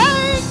 Say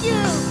thank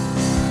you.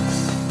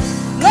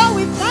 Lord,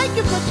 we thank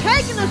you for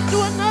taking us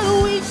through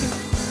another week.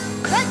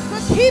 Thanks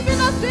for keeping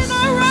us in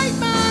our right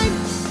mind.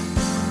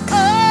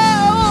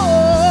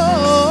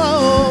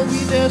 Oh,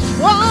 we just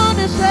want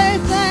to say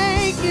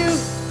thank you.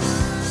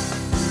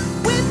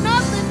 When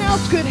nothing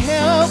else could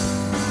help,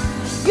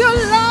 your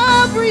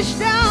love reached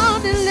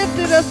down and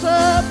lifted us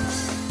up.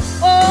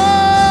 Oh,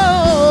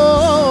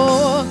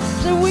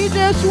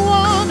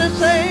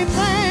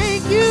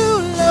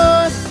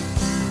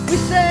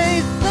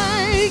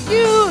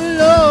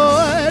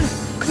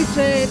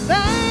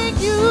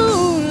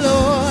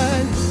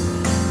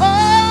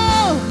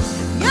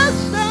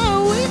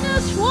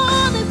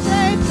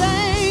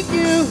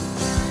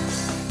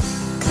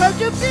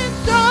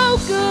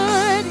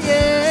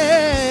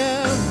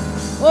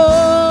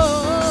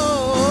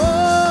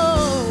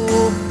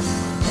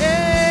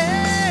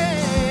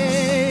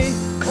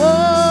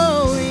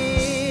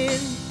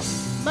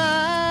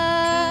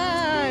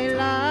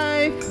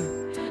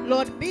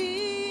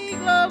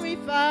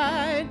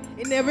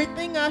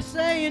 I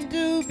say and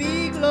do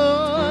be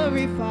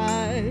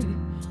glorified.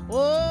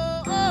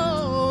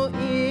 Oh,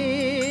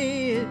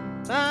 in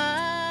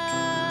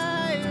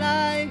my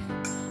life.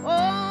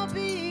 Oh,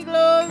 be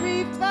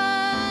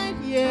glorified.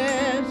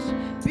 Yes,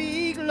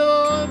 be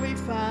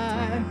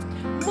glorified.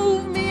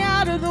 Move me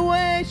out of the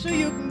way so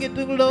you can get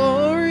the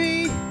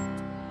glory.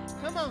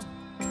 Come on.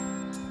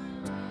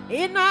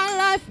 In my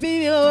life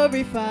be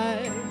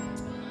glorified.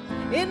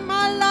 In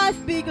my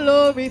life be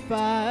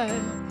glorified.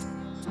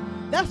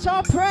 That's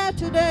our prayer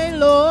today,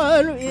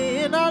 Lord.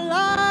 In our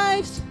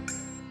lives.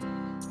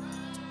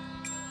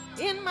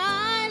 In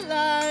my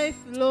life,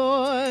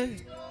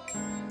 Lord.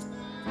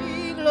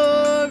 Be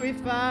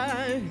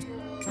glorified.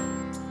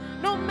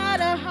 No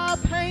matter how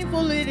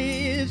painful it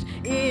is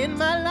in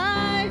my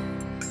life.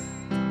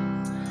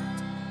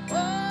 Oh,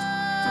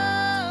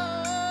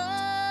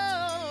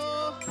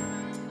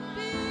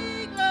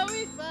 be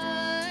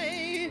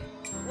glorified.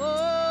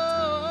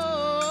 Oh,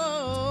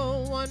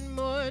 one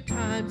more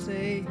time,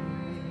 say,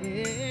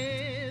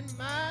 in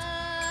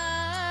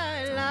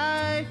my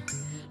life,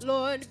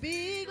 Lord,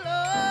 be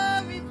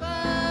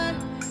glorified.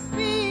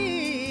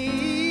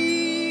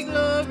 Be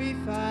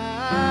glorified.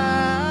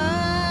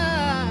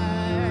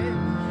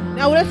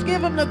 Now let's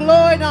give him the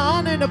glory, the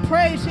honor, and the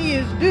praise he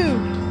is due.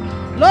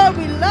 Lord,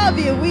 we love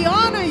you. We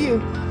honor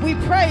you. We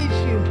praise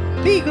you.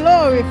 Be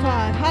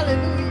glorified.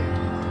 Hallelujah.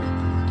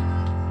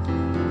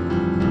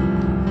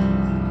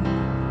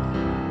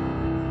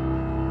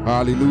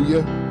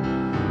 Hallelujah.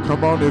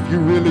 Come on, if you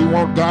really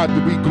want God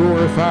to be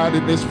glorified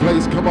in this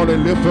place, come on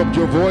and lift up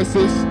your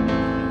voices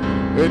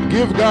and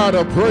give God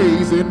a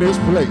praise in this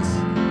place.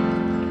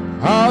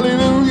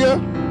 Hallelujah.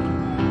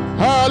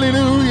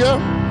 Hallelujah.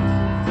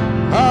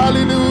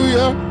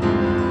 Hallelujah.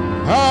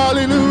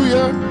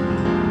 Hallelujah.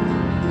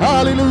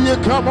 Hallelujah.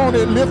 Come on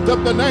and lift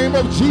up the name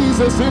of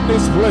Jesus in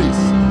this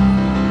place.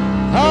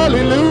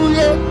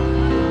 Hallelujah.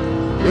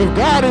 If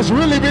God has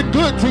really been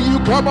good to you,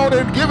 come on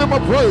and give him a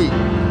praise.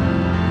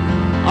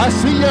 I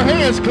see your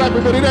hands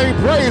clapping, but it ain't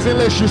praise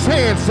unless you're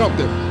saying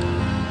something.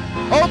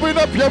 Open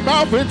up your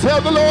mouth and tell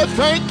the Lord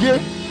thank you.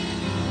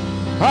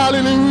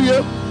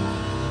 Hallelujah.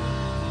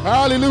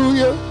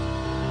 Hallelujah.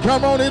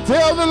 Come on and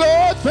tell the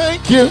Lord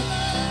thank you.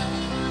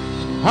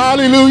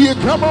 Hallelujah.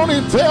 Come on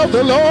and tell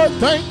the Lord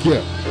thank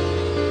you.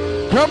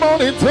 Come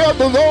on and tell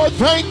the Lord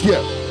thank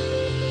you.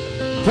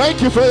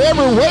 Thank you for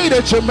every way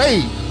that you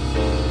made.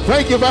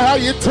 Thank you for how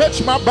you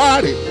touched my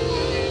body.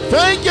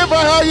 Thank you for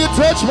how you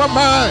touched my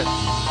mind.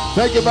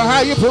 Thank you for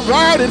how you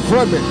provided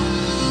for me,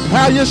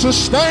 how you're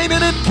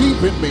sustaining and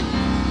keeping me.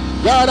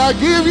 God, I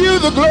give you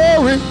the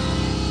glory.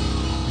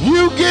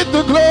 You get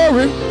the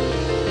glory.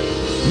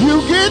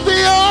 You get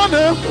the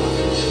honor.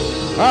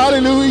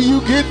 Hallelujah,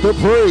 you get the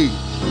praise.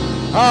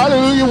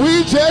 Hallelujah,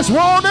 we just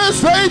want to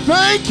say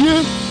thank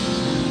you.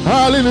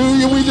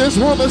 Hallelujah, we just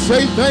want to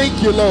say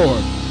thank you,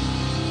 Lord.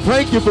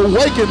 Thank you for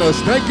waking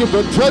us. Thank you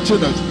for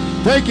touching us.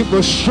 Thank you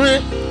for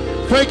strength.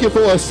 Thank you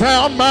for a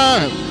sound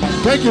mind.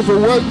 Thank you for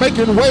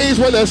making ways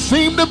where there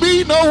seem to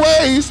be no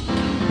ways.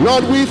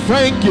 Lord, we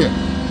thank you.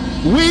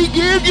 We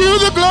give you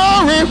the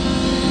glory.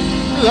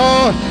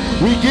 Lord,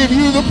 we give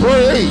you the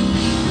praise.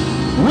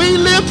 We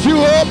lift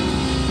you up.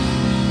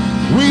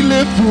 We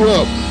lift you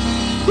up.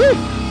 Woo.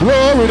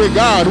 Glory to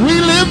God. We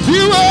lift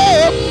you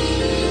up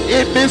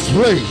in this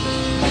place.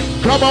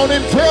 Come on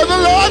and tell the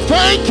Lord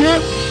thank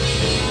you.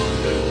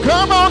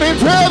 Come on and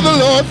tell the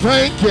Lord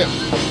thank you.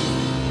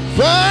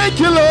 Thank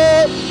you,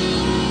 Lord.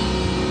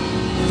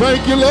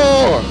 Thank you,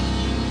 Lord.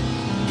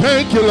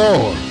 Thank you,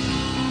 Lord.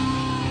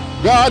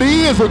 God,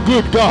 he is a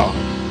good God.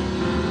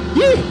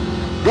 Yeah.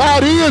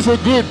 God, he is a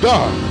good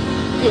God.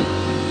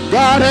 Yeah.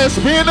 God has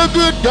been a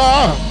good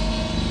God.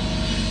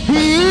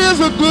 He is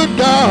a good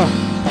God.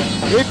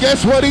 And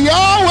guess what? He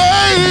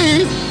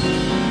always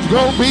is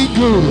going to be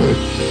good.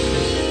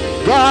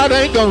 God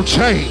ain't going to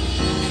change.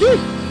 Yeah.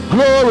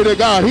 Glory to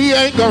God. He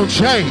ain't going to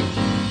change.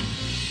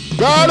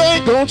 God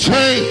ain't going to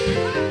change.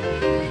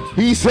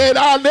 He said,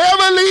 I'll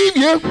never leave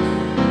you,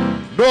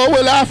 nor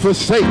will I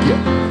forsake you.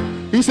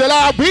 He said,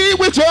 I'll be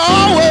with you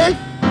always,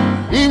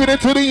 even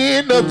until the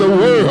end of the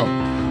world.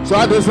 So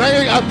I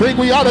think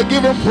we ought to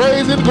give him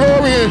praise and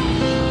glory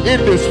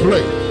in this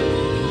place.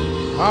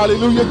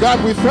 Hallelujah.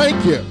 God, we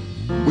thank you.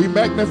 We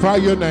magnify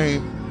your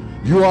name.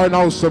 You are an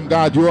awesome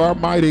God. You are a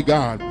mighty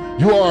God.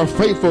 You are a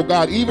faithful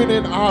God. Even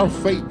in our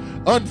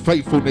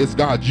unfaithfulness,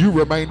 God, you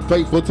remain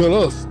faithful to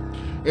us.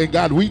 And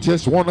God, we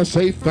just want to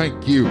say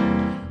thank you.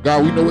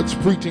 God, we know it's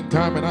preaching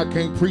time and I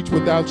can't preach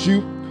without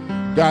you.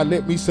 God,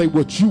 let me say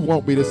what you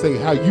want me to say,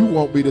 how you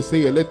want me to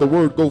say it. Let the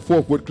word go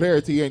forth with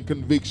clarity and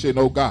conviction,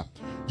 oh God.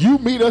 You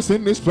meet us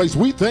in this place.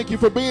 We thank you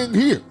for being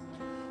here.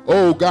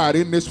 Oh God,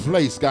 in this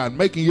place, God,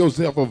 making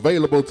yourself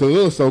available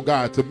to us, oh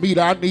God, to meet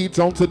our needs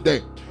on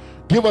today.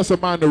 Give us a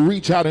mind to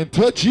reach out and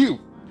touch you,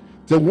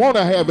 to want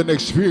to have an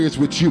experience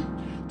with you,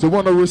 to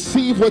want to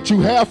receive what you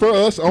have for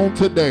us on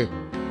today.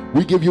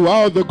 We give you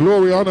all the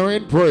glory, honor,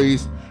 and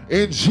praise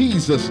in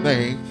Jesus'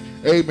 name.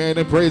 Amen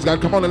and praise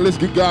God. Come on and let's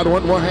give God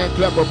one more hand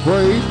clap of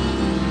praise.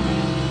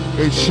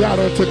 And shout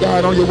out to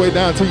God on your way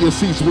down to your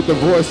seats with the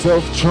voice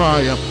of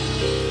triumph.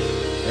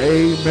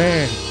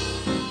 Amen.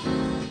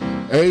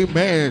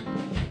 Amen.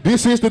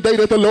 This is the day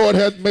that the Lord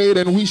hath made,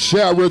 and we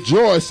shall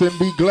rejoice and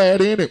be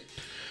glad in it.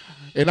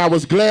 And I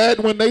was glad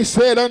when they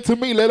said unto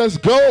me, let us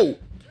go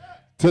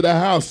to the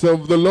house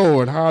of the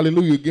Lord.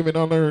 Hallelujah. Giving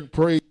honor and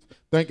praise.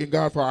 Thanking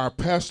God for our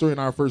pastor and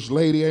our first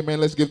lady. Amen.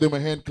 Let's give them a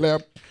hand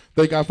clap.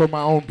 Thank God for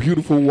my own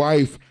beautiful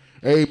wife.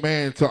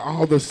 Amen. To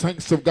all the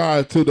saints of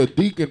God, to the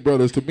deacon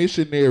brothers, to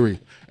missionaries.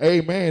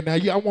 Amen. Now,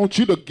 I want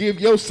you to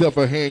give yourself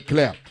a hand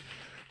clap.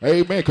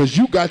 Amen. Because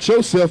you got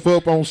yourself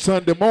up on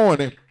Sunday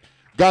morning,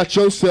 got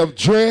yourself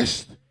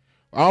dressed.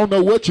 I don't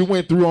know what you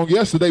went through on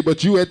yesterday,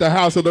 but you at the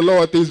house of the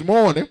Lord this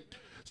morning.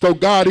 So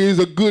God is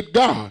a good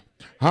God.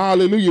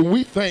 Hallelujah.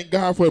 We thank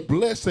God for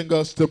blessing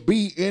us to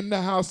be in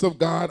the house of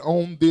God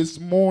on this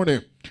morning.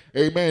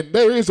 Amen.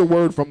 There is a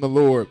word from the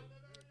Lord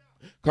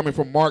coming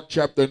from Mark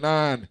chapter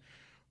 9,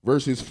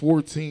 verses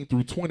 14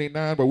 through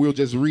 29, but we'll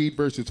just read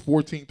verses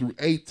 14 through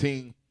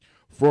 18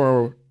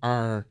 for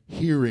our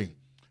hearing.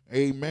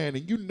 Amen.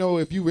 And you know,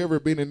 if you've ever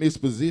been in this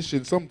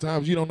position,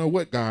 sometimes you don't know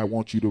what God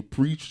wants you to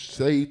preach,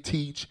 say,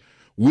 teach,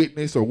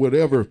 witness, or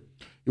whatever.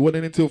 It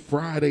wasn't until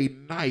Friday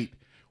night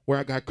where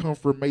I got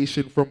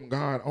confirmation from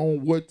God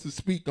on what to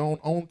speak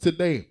on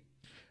today.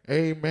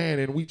 Amen.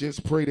 And we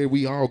just pray that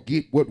we all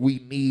get what we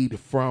need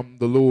from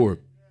the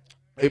Lord.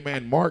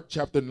 Amen. Mark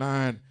chapter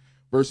 9,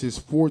 verses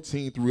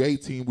 14 through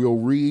 18, we'll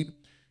read,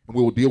 and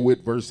we'll deal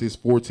with verses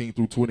 14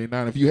 through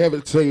 29. If you have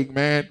it, say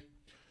amen.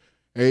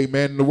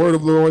 Amen. The word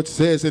of the Lord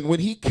says, and when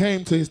he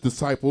came to his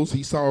disciples,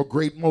 he saw a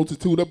great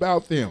multitude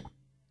about them,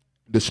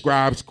 the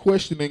scribes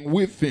questioning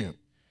with him.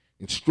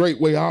 And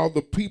straightway all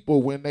the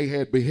people, when they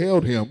had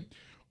beheld him,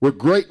 were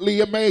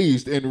greatly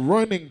amazed, and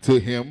running to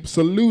him,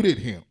 saluted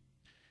him.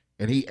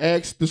 And he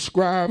asked the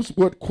scribes,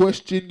 what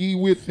question ye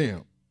with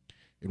him?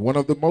 And one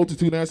of the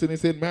multitude answered and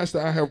said, Master,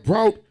 I have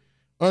brought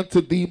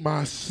unto thee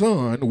my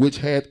son, which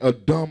had a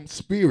dumb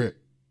spirit.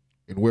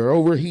 And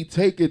whereover he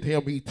taketh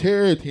him, he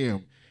teareth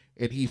him,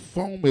 and he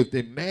foameth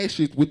and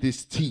gnasheth with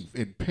his teeth,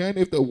 and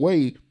panteth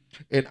away.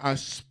 And I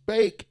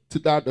spake to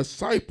thy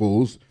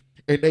disciples,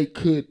 and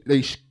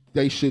they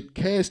should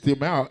cast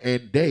him out,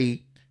 and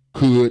they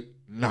could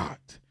not.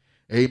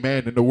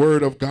 Amen. And the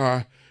word of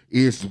God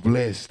is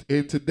blessed.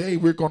 And today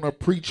we're going to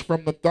preach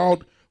from the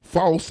thought,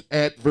 false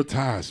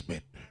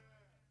advertisement.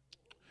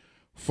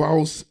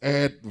 False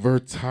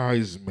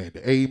advertisement.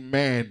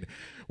 Amen.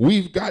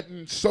 We've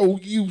gotten so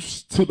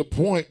used to the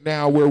point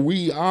now where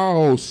we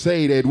all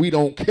say that we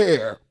don't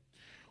care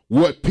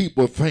what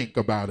people think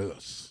about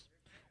us.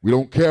 We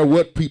don't care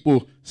what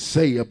people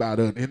say about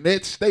us. And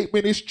that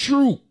statement is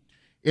true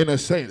in a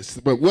sense.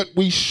 But what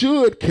we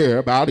should care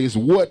about is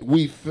what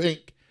we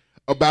think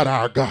about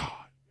our God.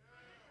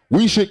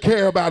 We should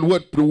care about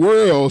what the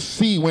world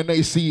see when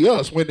they see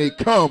us, when it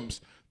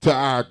comes to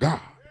our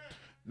God.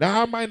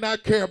 Now, I might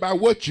not care about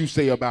what you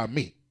say about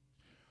me,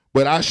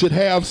 but I should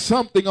have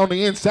something on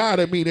the inside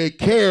of me that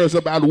cares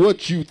about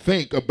what you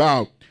think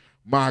about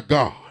my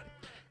God.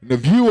 And the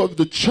view of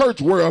the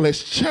church world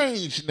has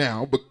changed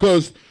now,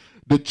 because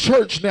the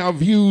church now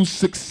views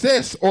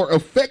success or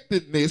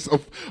effectiveness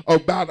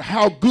about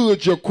how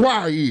good your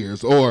choir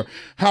is, or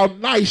how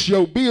nice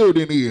your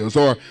building is,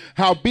 or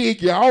how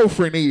big your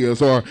offering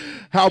is, or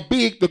how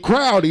big the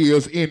crowd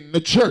is in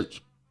the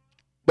church.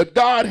 But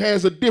God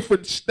has a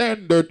different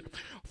standard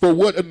for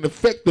what an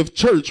effective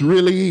church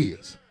really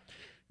is.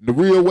 The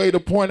real way to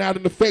point out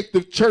an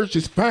effective church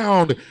is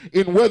found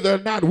in whether or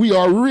not we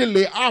are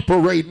really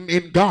operating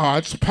in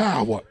God's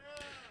power.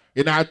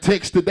 In our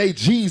text today,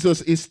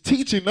 Jesus is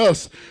teaching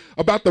us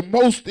about the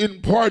most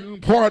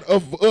important part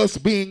of us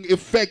being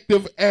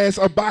effective as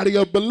a body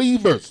of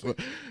believers,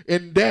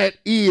 and that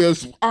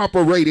is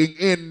operating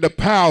in the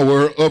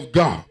power of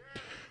God.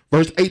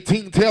 Verse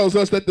 18 tells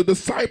us that the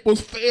disciples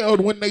failed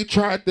when they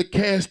tried to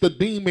cast the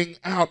demon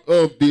out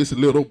of this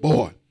little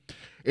boy.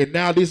 And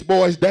now this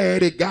boy's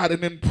daddy got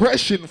an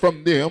impression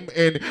from them,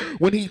 and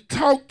when he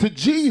talked to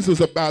Jesus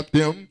about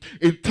them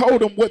and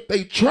told him what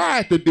they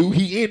tried to do,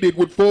 he ended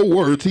with 4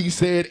 words. He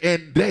said,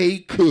 and they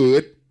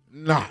could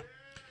not.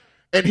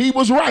 And he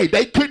was right.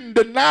 They couldn't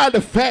deny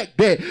the fact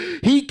that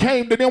he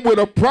came to them with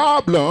a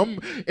problem,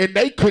 and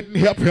they couldn't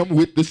help him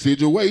with the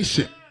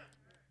situation.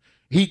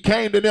 He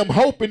came to them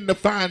hoping to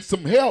find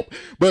some help,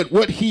 but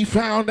what he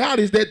found out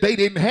is that they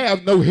didn't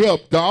have no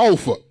help to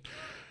offer.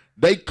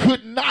 They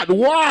could not.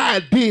 Why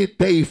did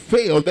they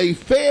fail? They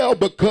failed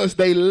because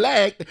they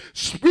lacked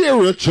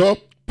spiritual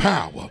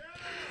power.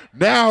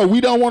 Now, we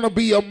don't want to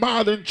be a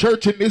modern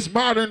church in this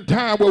modern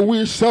time where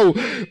we're so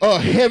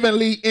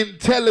heavenly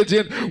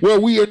intelligent, where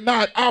we are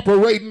not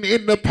operating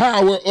in the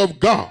power of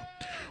God.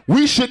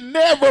 We should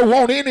never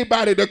want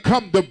anybody to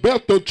come to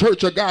Bethel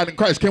Church of God in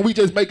Christ. Can we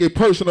just make it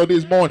personal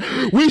this morning?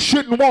 We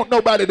shouldn't want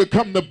nobody to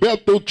come to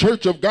Bethel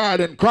Church of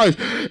God in Christ,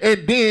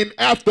 and then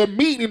after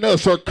meeting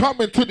us or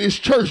coming to this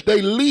church,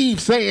 they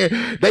leave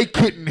saying they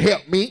couldn't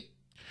help me.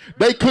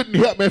 They couldn't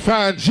help me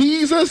find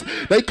Jesus.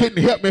 They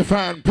couldn't help me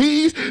find peace.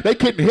 peace. They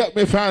couldn't help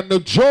me find the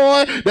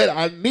joy that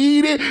I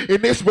needed.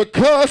 And it's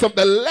because of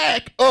the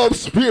lack of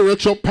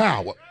spiritual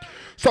power.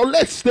 So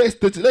let's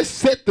set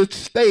the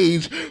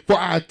stage for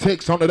our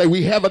text on today.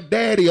 We have a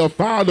daddy, a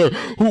father,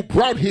 who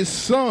brought his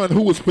son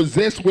who was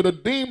possessed with a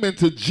demon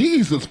to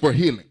Jesus for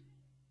healing.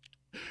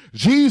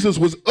 Jesus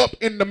was up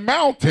in the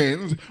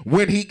mountains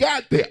when he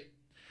got there.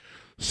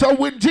 So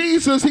when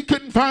he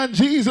couldn't find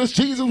Jesus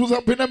was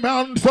up in the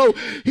mountain. So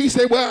he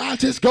said, well, I'll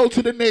just go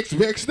to the next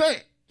best thing.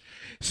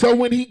 So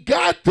when he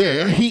got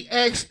there, he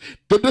asked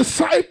the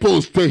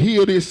disciples to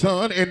heal his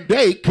son, and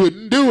they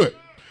couldn't do it.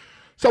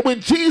 So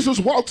when Jesus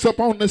walks up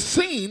on the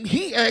scene,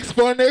 he asks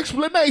for an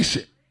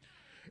explanation.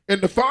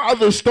 And the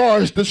father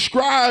starts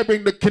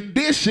describing the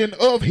condition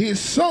of his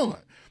son.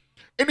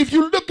 And if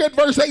you look at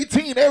verse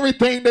 18,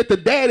 everything that the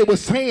daddy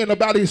was saying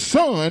about his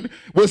son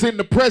was in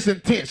the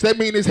present tense. That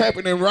means it's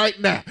happening right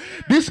now.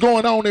 This is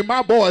going on in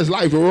my boy's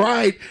life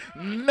right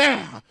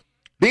now.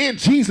 Then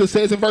Jesus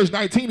says in verse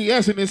 19, he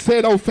answered and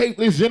said, O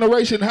faithless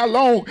generation, how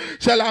long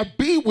shall I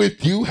be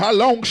with you? How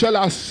long shall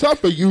I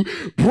suffer you?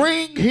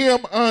 Bring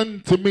him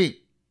unto me.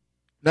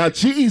 Now,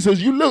 Jesus,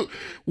 you look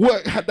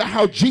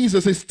how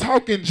Jesus is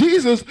talking.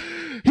 Jesus,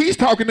 he's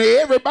talking to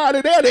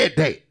everybody there that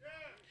day.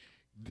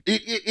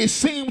 It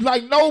seems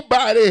like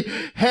nobody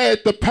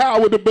had the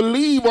power to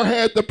believe or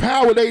had the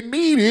power they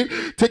needed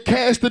to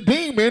cast the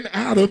demon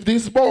out of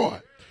this boy.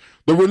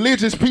 The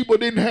religious people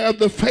didn't have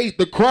the faith.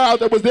 The crowd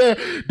that was there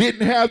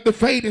didn't have the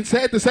faith. And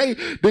sad to say,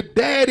 the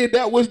daddy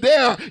that was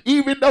there,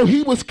 even though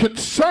he was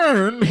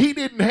concerned, he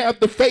didn't have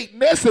the faith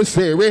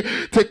necessary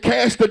to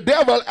cast the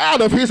devil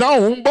out of his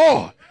own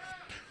boy.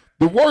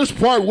 The worst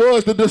part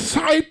was the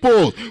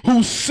disciples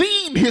who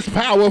seen his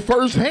power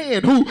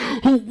firsthand,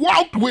 who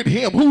walked with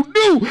him, who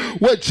knew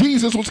what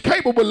Jesus was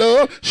capable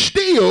of,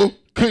 still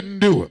couldn't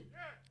do it.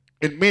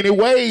 In many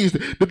ways,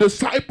 the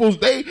disciples,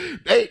 they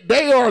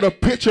are the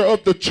picture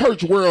of the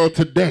church world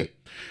today.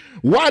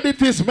 Why did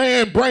this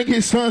man bring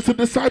his sons to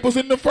disciples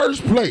in the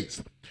first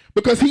place?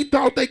 Because he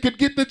thought they could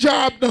get the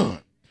job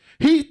done.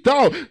 He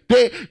thought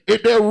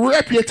that their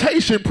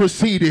reputation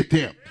preceded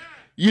them.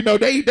 You know,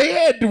 they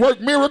had to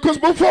work miracles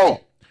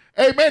before.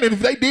 Amen. And if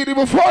they did it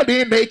before,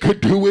 then they could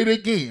do it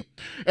again.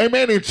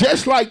 Amen. And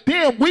just like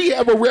them, we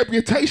have a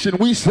reputation.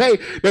 We say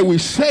that we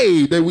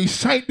saved, that we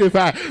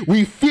sanctify,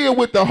 we fill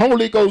with the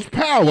Holy Ghost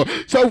power.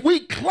 So if we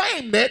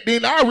claim that,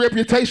 then our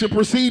reputation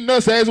preceding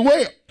us as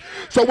well.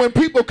 So when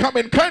people come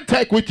in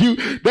contact with you,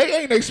 they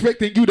ain't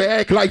expecting you to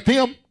act like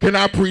them. Can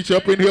I preach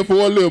up in here for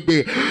a little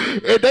bit?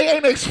 They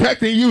ain't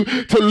expecting you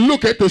to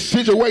look at the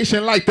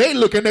situation like they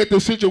looking at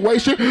the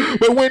situation.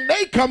 But when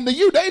they come to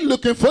you, they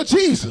looking for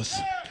Jesus.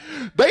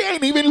 They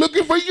ain't even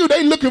looking for you.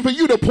 They looking for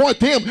you to point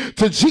them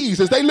to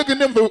Jesus. They looking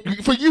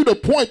for you to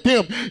point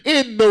them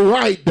in the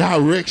right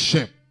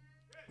direction.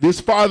 This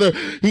father,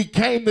 he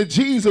came to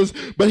Jesus,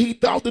 but he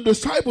thought the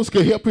disciples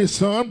could help his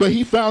son, but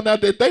he found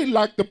out that they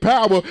lacked the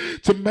power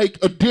to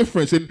make a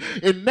difference. And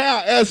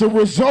now, as a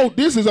result,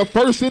 this is a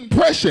first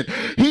impression.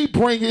 He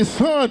bring his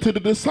son to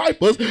the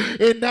disciples,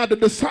 and now the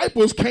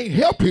disciples can't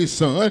help his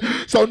son.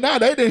 So now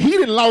he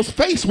didn't lost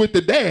faith with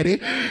the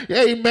daddy.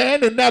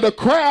 Amen. And now the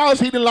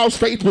crowds, he didn't lost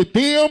faith with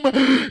them.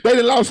 They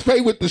didn't lost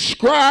faith with the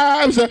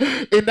scribes.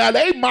 And now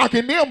they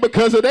mocking them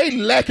because of they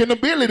lacking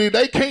ability.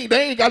 They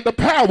ain't got the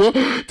power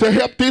to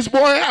help this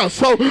boy out.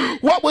 So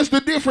what was the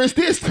difference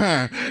this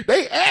time?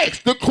 They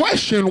asked the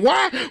question,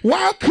 why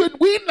could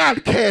we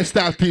not cast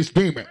out this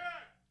demon?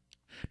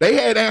 They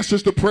had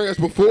answers to prayers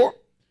before.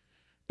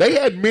 They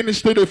had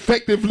ministered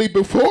effectively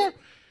before.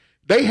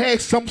 They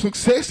had some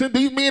success in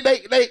these men.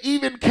 They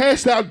even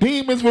cast out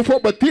demons before,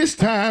 but this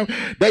time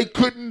they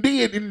couldn't do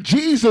it. And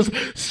Jesus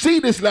see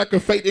this lack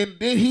of faith, and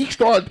then he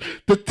started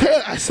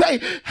to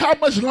say, how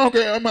much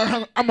longer am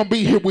I going to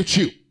be here with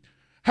you?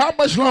 How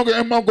much longer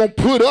am I going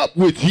to put up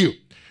with you?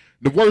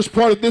 The worst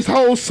part of this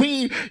whole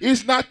scene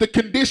is not the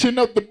condition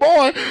of the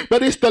boy,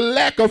 but it's the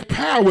lack of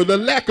power, the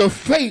lack of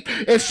faith,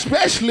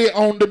 especially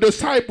on the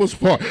disciples'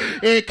 part.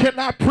 And can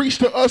I preach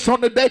to us on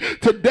the day?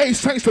 Today,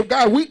 saints of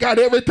God, we got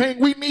everything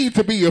we need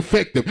to be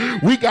effective.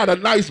 We got a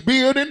nice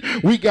building.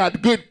 We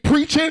got good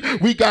preaching.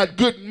 We got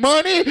good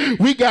money.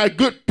 We got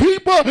good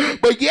people.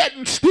 But yet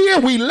and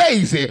still we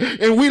lazy.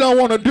 And we don't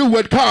want to do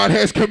what God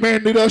has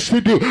commanded us to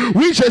do.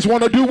 We just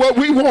want to do what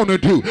we want to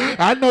do.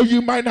 I know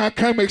you might not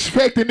come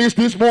expecting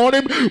this morning,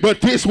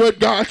 but this is what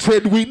God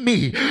said we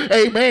need.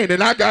 Amen.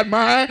 And I got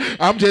mine.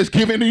 I'm just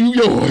giving you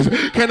yours.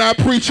 Can I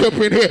preach up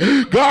in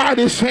here? God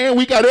is saying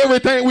we got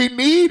everything we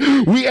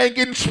need. We ain't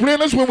getting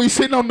splinters when we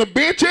sitting on the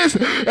benches.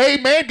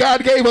 Amen.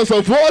 God gave us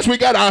a voice. We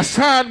got our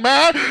sound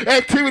mind,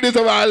 activities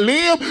of our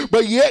limb,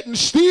 but yet and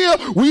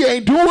still we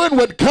ain't doing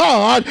what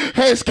God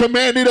has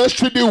commanded us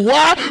to do.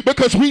 Why?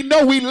 Because we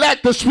know we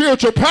lack the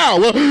spiritual power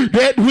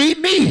that we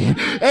need.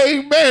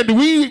 Amen.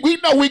 We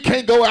know we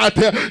can't go out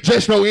there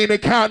just no any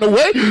kind of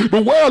way. The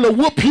world will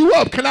whoop you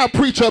up. Can I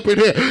preach up in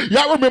here?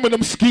 Y'all remember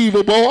them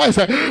skeever boys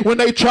when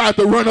they tried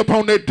to run up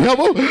on the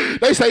devil?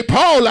 They say,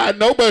 Paul I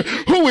know, but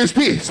who is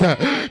this?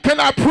 Can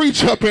I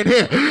preach up in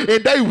here?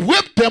 And they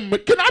whipped them.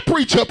 Can I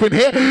preach up in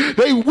here?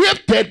 They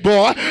whipped that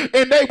boy,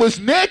 and they was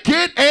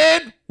naked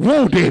and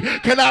wounded.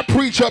 Can I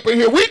preach up in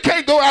here? We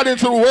can't go out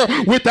into the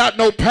world without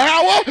no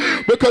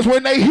power, because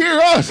when they hear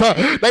us,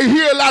 they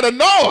hear a lot of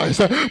noise,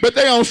 but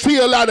they don't see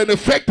a lot of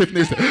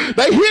effectiveness.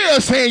 They hear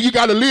us saying you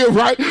got to live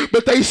right,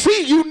 but they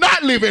see you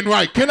not living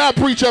right. Can I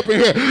preach up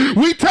in here?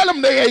 We tell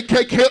them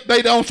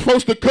they don't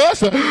supposed to cuss,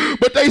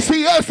 but they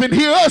see us and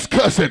hear us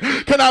cussing.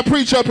 Can I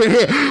preach up in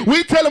here?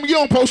 We tell them you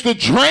don't supposed to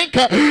drink,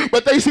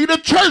 but they see the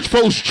church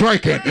folks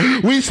drinking.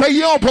 We say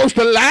you don't supposed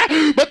to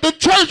lie, but the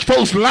church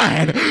folks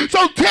lying.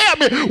 So tell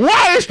me,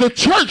 why is the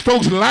church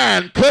folks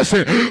lying,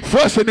 cussing,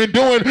 fussing, and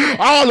doing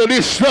all of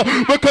this stuff?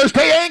 Because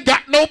they ain't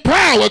got no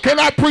power. Can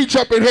I preach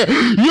up in here?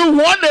 You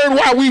wondering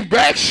why we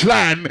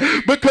backsliding?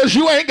 Because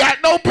you ain't got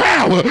no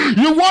power.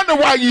 You wonder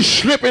why you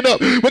slipping up?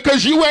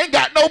 Because you ain't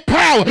got no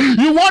power.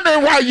 You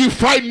wondering why you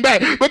fighting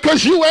back?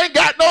 Because you ain't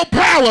got no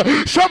power.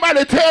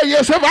 Somebody tell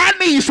yourself, I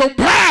need some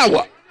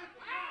power.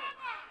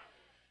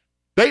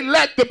 They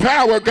lack the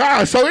power of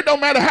God. So it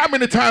don't matter how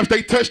many times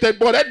they touch that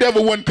boy, that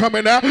devil wasn't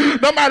coming out.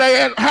 No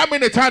matter how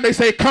many times they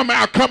say, come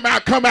out, come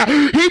out, come out,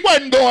 he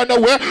wasn't going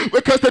nowhere,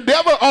 because the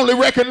devil only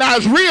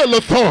recognized real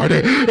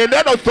authority. And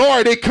that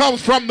authority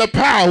comes from the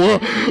power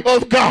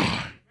of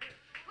God.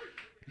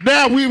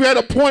 Now we're at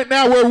a point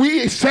now where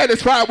we are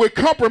satisfied with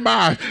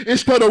compromise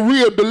instead of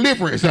real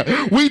deliverance.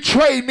 We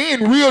trade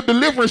in real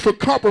deliverance for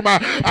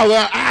compromise.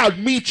 I'll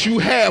meet you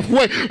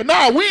halfway.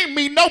 No, we ain't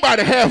meet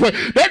nobody halfway.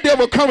 That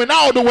devil coming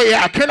all the way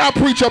out. Can I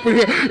preach up in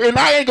here? And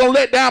I ain't going to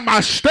let down my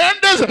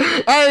standards.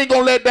 I ain't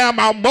going to let down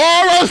my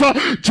morals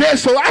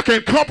just so I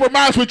can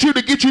compromise with you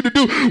to get you to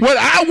do what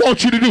I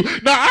want you to do.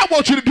 Now, I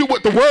want you to do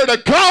what the word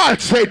of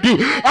God said do.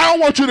 I don't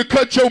want you to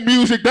cut your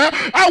music down.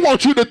 I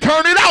want you to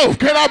turn it off.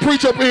 Can I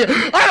preach up in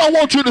here? I don't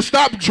want you to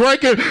stop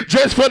drinking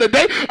just for the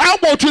day. I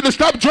want you to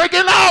stop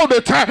drinking all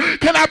the time.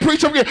 Can I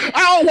preach up here?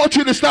 I don't want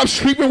you to stop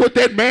sleeping with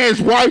that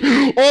man's wife.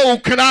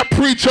 Oh, can I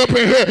preach up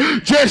in here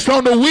just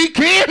on the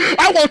weekend?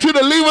 I want you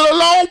to leave it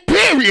alone,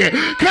 period.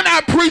 Can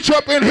I preach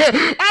up in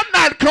here? I'm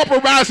not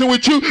compromising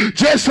with you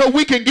just so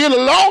we can get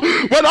along,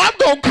 but I'm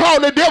going to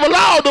call the devil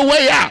all the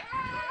way out.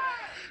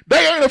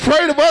 They ain't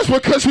afraid of us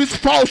because it's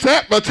false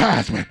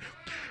advertisement.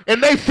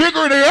 And they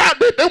figuring it out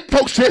that them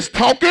folks just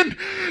talking.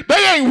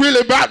 They ain't really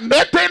about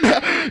nothing.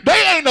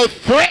 They ain't a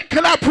threat.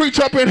 Can I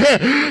preach up in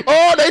here?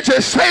 Oh, they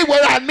just say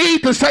what I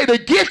need to say to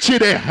get you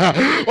there.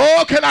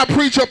 Oh, can I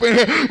preach up in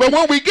here? But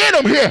when we get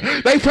them here,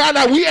 they find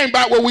out we ain't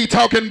about what we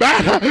talking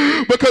about,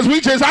 because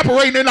we just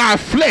operating in our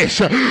flesh.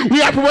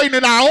 We operating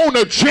in our own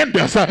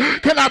agendas.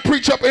 Can I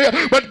preach up in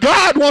here? But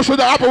God wants us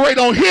to operate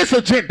on his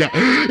agenda.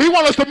 He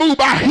wants us to move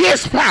by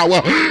his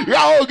power.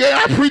 Y'all,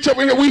 I preach up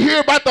in here. We hear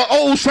about the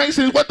old saints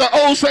and what the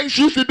old saints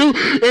used to do,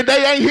 and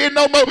they ain't here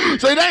no more.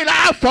 So it ain't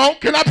our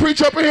fault. Can I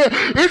preach up in here?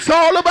 It's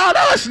all about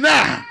us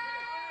now.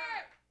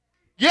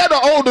 Yeah, the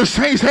older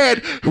saints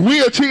had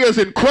wheelchairs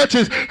and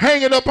crutches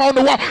hanging up on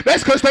the wall.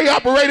 That's because they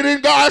operated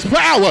in God's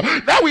power.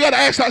 Now we got to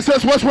ask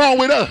ourselves, what's wrong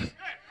with us?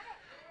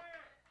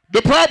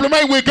 The problem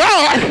ain't with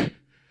God.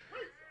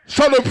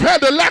 So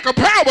the lack of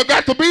power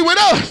got to be with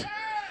us.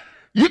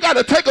 You got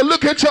to take a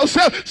look at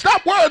yourself.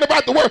 Stop worrying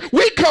about the world.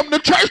 We come to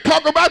church,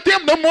 talk about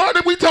them no more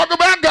than we talk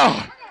about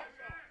God.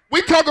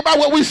 We talk about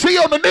what we see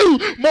on the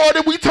news more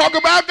than we talk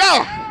about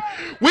God.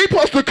 We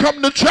supposed to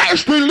come to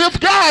church to lift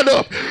God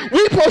up.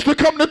 We supposed to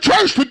come to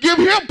church to give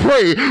him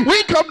praise.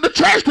 We come to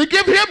church to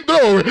give him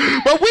glory.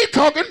 But we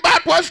talking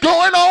about what's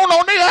going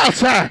on the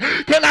outside.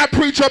 Can I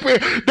preach up here?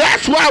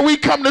 That's why we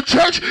come to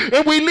church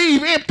and we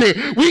leave empty.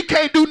 We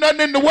can't do nothing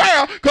in the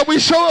world because we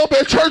show up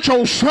at church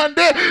on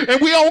Sunday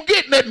and we don't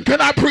get nothing. Can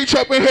I preach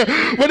up in here?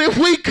 But if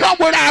we come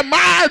with our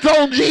minds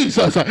on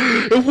Jesus,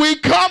 if we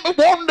come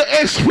wanting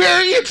to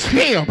experience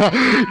him,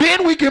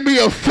 then we can be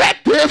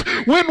effective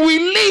when we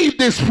leave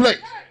this place.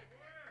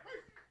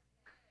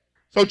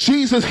 So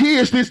Jesus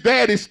hears this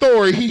daddy's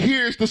story. He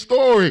hears the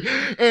story.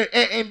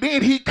 And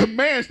then he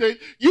commands that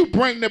you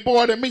bring the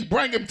boy to me.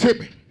 Bring him to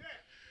me.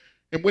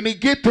 And when he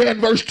get there in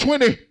verse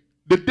 20,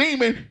 the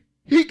demon,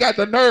 he got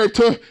the nerve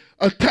to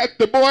attack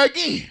the boy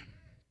again.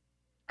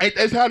 Ain't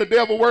that how the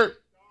devil works?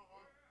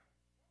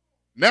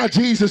 Now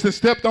Jesus has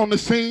stepped on the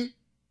scene.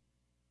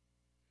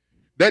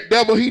 That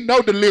devil, he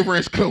know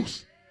deliverance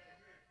close.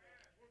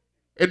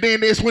 And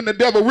then it's when the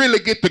devil really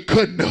get the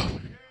cutting up.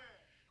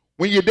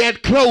 When you're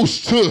that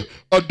close to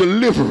a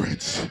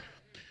deliverance.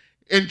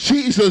 And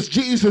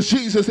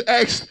Jesus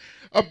asked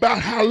about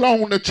how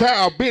long the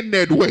child been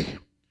that way.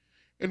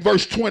 In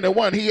verse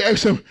 21, he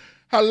asked him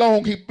how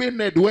long he been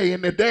that way.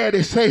 And the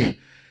daddy say,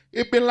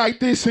 it been like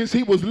this since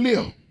he was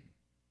little.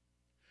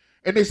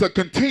 And it's a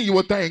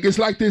continual thing. It's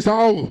like this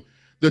all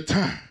the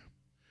time.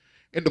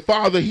 And the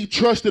father, he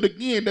trusted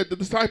again that the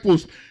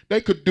disciples,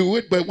 they could do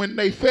it. But when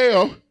they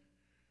fell,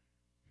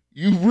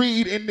 you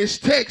read in this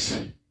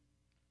text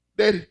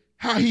that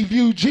how he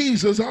viewed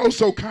Jesus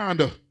also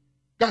kind of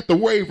got the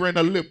wavering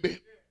a little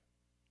bit.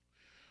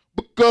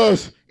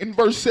 Because in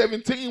verse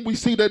 17, we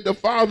see that the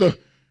father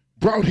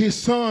brought his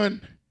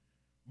son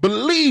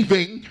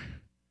believing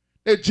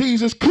that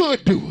Jesus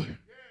could do it.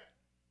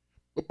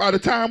 But by the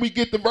time we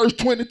get to verse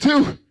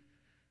 22,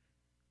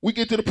 we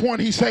get to the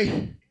point he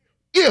say,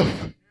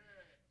 if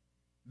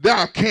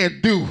thou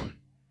canst do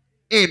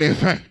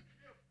anything.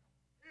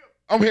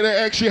 I'm here to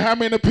ask you how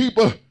many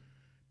people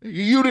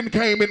you didn't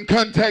came in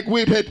contact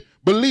with had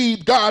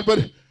believed God,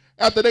 but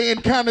after they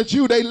encountered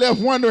you, they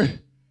left wondering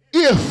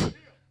if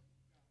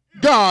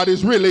God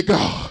is really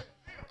God.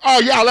 Oh,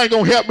 y'all ain't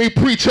gonna help me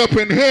preach up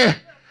in here.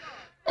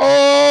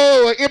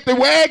 Oh, an empty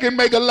wagon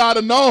make a lot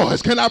of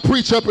noise. Can I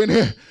preach up in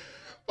here?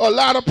 A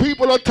lot of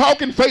people are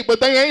talking faith, but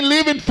they ain't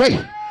living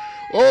faith.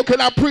 Oh,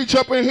 can I preach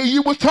up in here?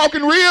 You was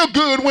talking real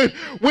good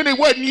when it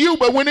wasn't you,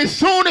 but when as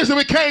soon as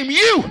it became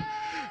you,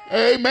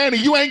 amen,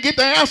 and you ain't get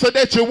the answer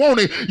that you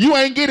wanted. You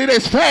ain't get it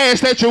as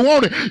fast that you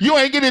wanted. You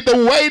ain't get it the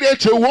way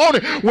that you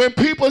wanted. When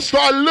people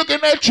start looking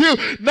at you,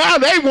 now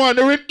they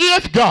wondering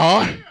if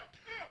God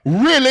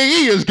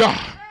really is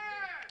God.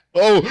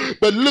 Oh,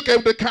 but look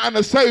at the kind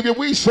of Savior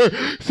we serve.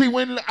 See,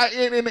 when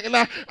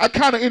I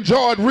kind of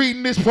enjoyed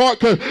reading this part,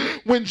 because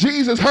when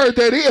Jesus heard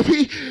that if,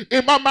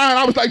 in my mind,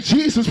 I was like,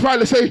 Jesus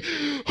probably say,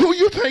 who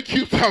you think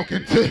you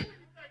talking to?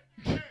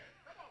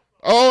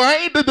 Oh, I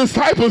ain't the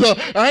disciples.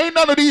 I ain't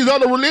none of these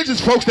other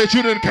religious folks that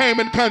you done came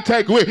in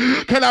contact with.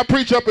 Can I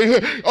preach up in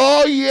here?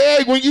 Oh,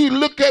 yeah, when you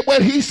look at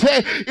what he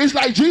said, it's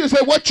like Jesus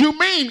said, what you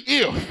mean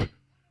if?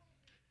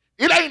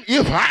 It ain't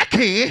if I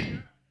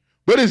can,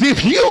 but it's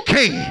if you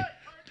can.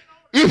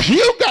 If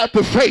you got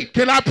the faith,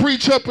 can I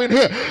preach up in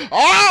here?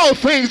 All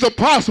things are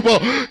possible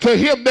to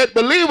him that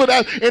believeth.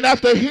 And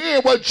after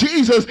hearing what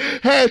Jesus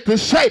had to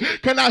say,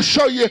 can I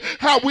show you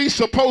how we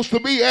supposed to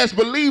be as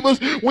believers?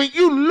 When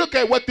you look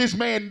at what this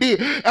man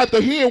did,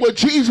 after hearing what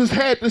Jesus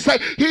had to say,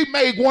 he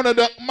made one of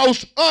the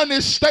most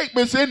honest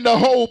statements in the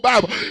whole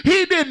Bible.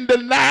 He didn't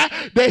deny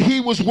that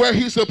he was where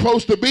he's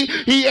supposed to be.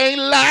 He ain't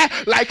lie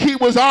like he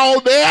was all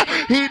there.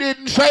 He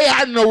didn't say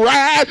I didn't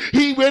arrive.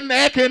 He wasn't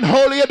acting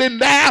holier than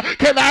thou.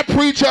 Can I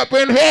preach up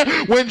in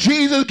here? When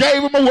Jesus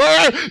gave him a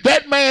word,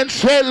 that man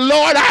said,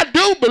 Lord, I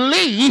do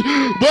believe,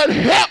 but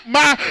help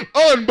my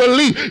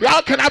unbelief.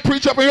 Y'all, can I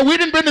preach up in here? We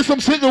done been in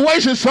some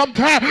situations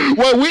sometime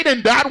where we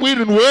done doubt, we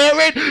done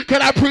worried.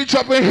 Can I preach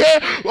up in here?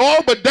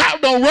 Oh, but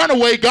doubt don't run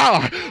away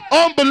God.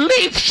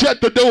 Unbelief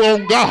shut the door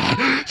on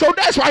God. So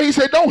that's why he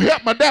said, don't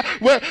help my doubt.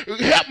 Well,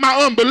 help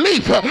my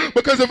unbelief.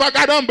 Because if I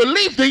got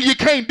unbelief, then you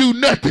can't do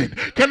nothing.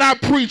 Can I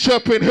preach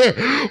up in here?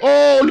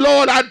 Oh,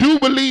 Lord, I do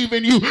believe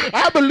in you.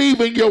 I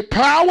believe in your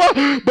power,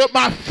 but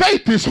my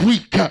faith is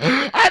weak.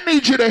 I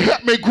need you to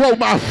help me grow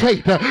my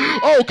faith.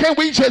 Oh, can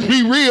we just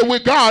be real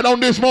with God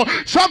on this morning?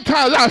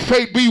 Sometimes our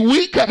faith be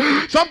weak.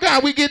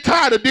 Sometimes we get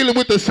tired of dealing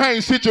with the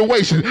same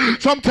situation.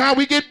 Sometimes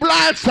we get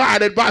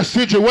blindsided by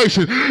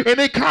situations, and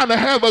it kind of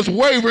have us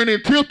wavering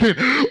and tilting.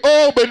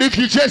 Oh, but if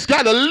you just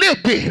got a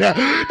little bit,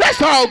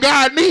 that's all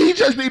God needs. He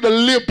just need a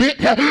little bit.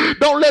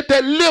 Don't let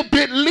that little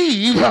bit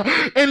leave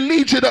and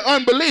lead you to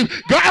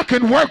unbelief. God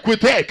can work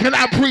with that. Can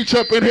I preach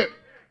up in here?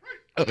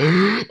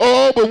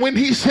 Oh, but when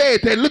he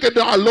said that, look at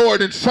our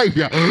Lord and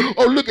Savior.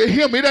 Oh, look at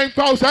him. It ain't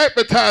false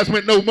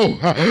advertisement no more,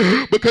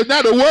 because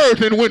now the word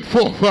then went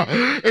forth,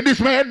 and this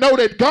man know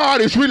that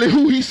God is really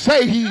who he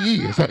say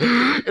he is.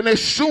 And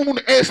as soon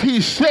as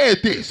he said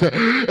this,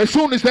 as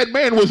soon as that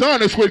man was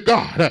honest with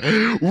God,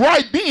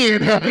 right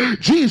then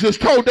Jesus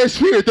told that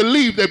spirit to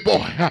leave that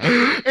boy.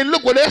 And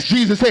look what else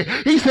Jesus said.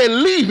 He said,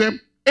 leave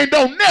him and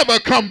don't never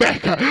come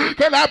back.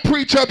 Can I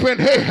preach up in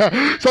here?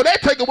 So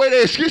that take away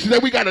the excuses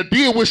that we got to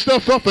deal with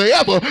stuff for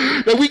forever,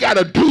 that we got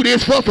to do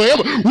this for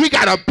forever, we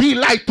got to be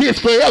like this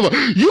forever.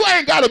 You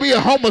ain't got to be a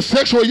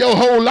homosexual your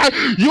whole life.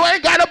 You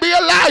ain't got to be a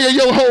liar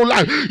your whole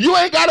life. You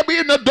ain't got to be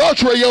an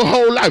adulterer your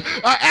whole life,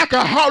 an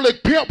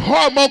alcoholic, pimp,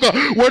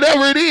 whoremonger,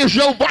 whatever it is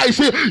your vice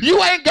is.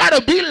 You ain't got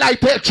to be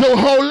like that your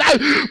whole life,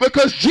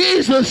 because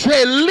Jesus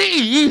said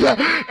leave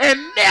and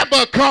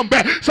never come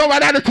back.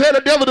 Somebody had to tell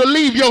the devil to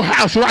leave your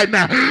house right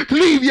now.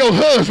 Leave your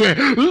husband,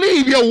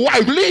 leave your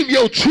wife, leave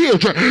your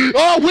children.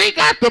 Oh, we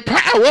got the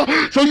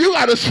power, so you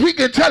got to speak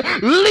and tell,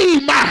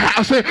 leave my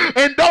house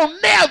and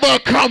don't never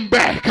come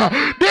back.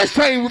 This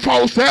ain't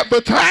false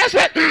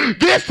advertisement.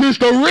 This is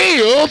the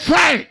real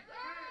thing.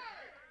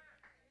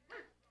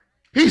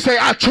 He say,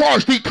 I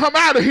charge thee, come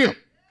out of him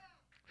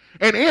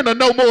and enter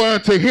no more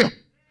unto him.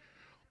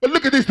 But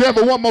look at this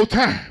devil one more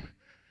time.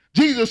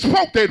 Jesus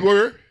spoke that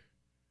word,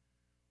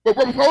 but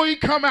before he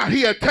come out,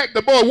 he attacked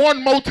the boy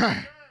one more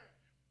time.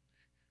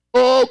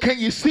 Oh, can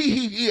you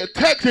see? He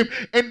attacked him,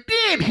 and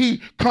then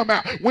he come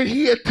out. When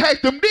he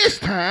attacked him this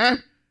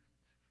time,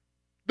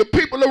 the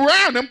people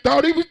around him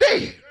thought he was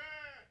dead.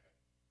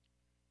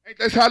 Ain't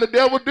that how the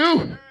devil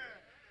do?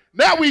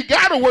 Now we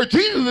got a word.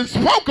 Jesus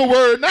spoke a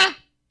word now.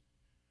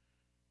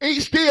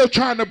 He's still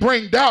trying to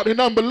bring doubt and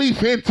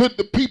unbelief into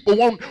the people,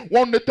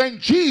 wanting to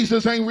think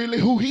Jesus ain't really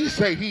who he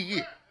say he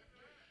is.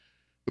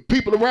 The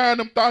people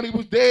around him thought he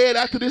was dead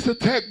after this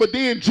attack, but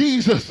then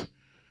Jesus,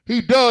 he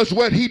does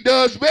what he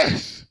does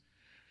best.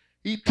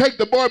 He take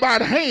the boy by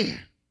the hand,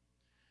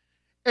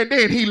 and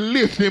then he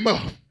lifts him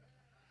up.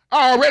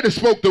 I already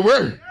spoke the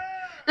word.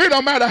 It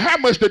don't matter how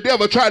much the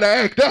devil try to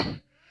act up.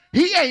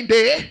 He ain't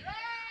dead.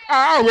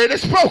 I already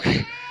spoke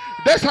it.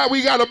 That's how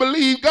we got to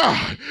believe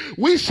God.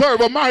 We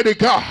serve a mighty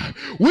God.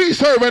 We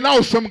serve an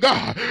awesome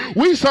God.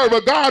 We serve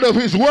a God of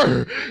his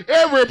word.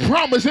 Every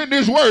promise in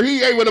this word,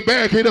 he able to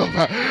back it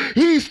up.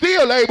 He's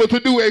still able to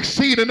do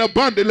exceeding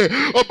abundantly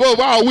above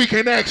all we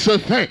can ask or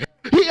think.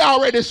 He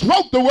already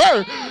spoke the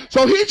word,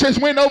 so he just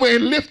went over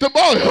and lifted the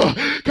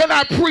boy. Can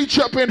I preach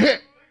up in here?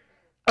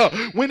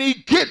 When he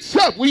gets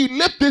up, we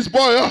lift this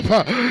boy up.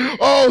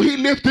 He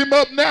lifted him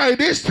up now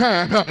this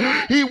time.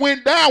 He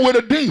went down with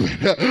a demon.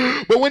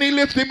 But when he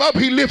lifted him up,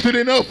 he lifted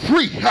him up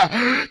free.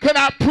 Can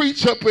I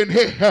preach up in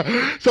here?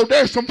 So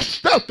there's some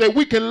stuff that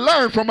we can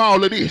learn from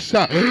all of this.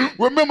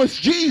 Remember,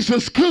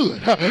 Jesus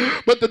could,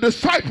 but the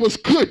disciples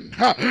couldn't.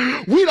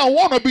 We don't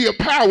want to be a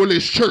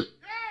powerless church.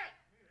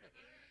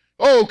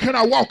 Oh, can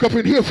I walk up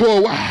in here for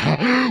a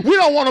while? We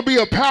don't want to be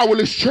a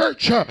powerless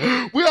church.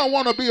 We don't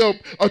want to be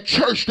a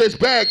church that's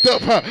backed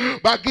up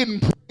by getting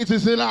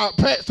praises in our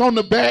pats on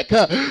the back,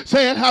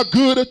 saying how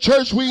good a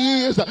church we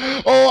is.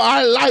 Oh,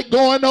 I like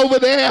going over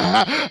there.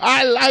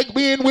 I like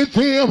being with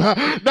them.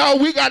 No,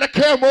 we got to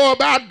care more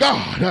about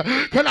God.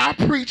 Can I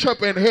preach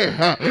up in here?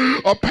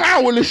 A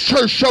powerless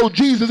church show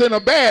Jesus in a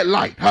bad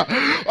light.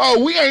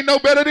 Oh, we ain't no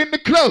better than the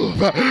club.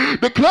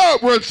 The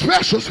club runs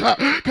specials.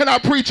 Can I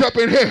preach up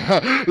in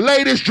here?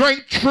 Ladies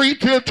drink free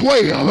till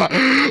 12.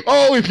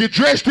 Oh, if you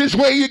dress this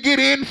way, you get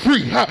in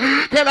free.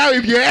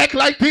 If you act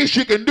like this,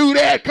 you can do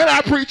that. Can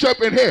I preach up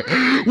in here?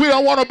 We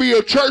don't want to be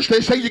a church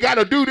that say you got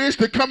to do this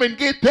to come and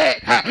get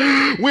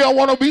that. We don't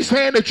want to be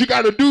saying that you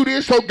got to do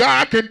this so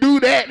God can do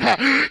that.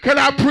 Can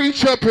I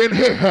preach up in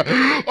here?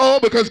 Oh,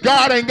 because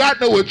God ain't got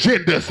no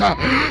agendas.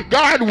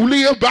 God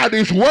live by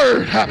this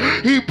word.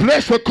 He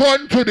bless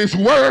according to this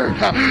word.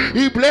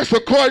 He bless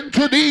according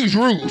to these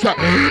rules.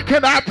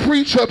 Can I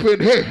preach up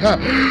in here?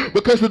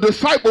 Because the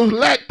disciples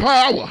lack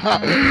power.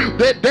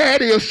 That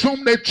daddy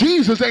assumed that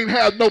Jesus ain't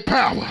have no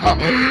power.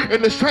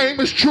 And the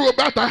same is true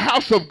about the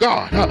house of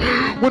God.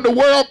 When the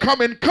world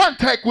come in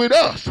contact with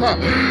us,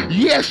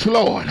 yes,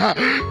 Lord,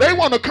 they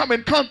want to come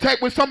in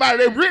contact with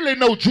somebody that really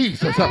know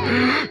Jesus,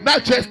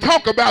 not just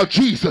talk about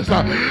Jesus.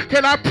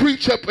 Can I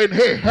preach up in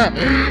here?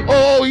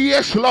 Oh,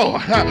 yes,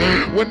 Lord.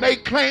 When they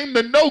claim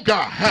to know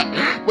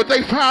God, but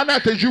they find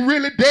out that you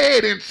really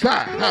dead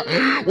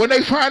inside. When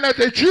they find out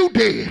that you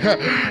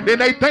dead, then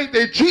they think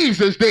that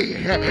Jesus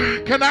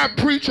did. Can I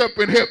preach up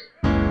in here?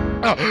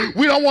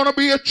 We don't want to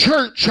be a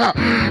church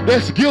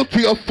that's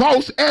guilty of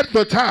false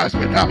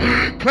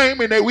advertisement,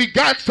 claiming that we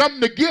got something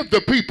to give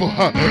the people,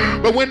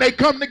 but when they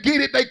come to get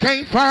it, they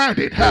can't find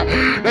it.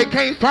 They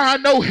can't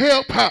find no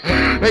help.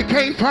 They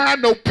can't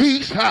find no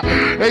peace.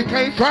 They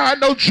can't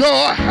find no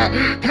joy.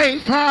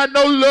 Can't find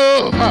no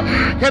love.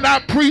 Can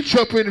I preach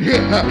up in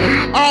here?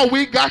 All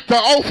we got to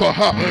offer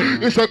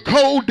is a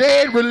cold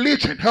dead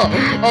religion,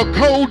 a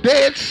cold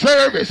dead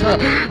service,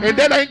 and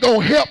that ain't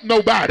gonna help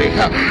nobody.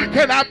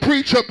 Can I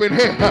preach up in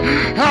here?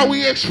 How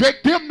we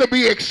expect them to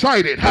be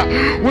excited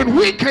when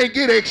we can't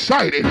get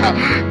excited?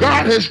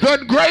 God has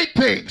done great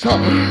things.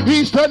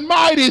 He's done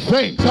mighty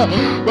things.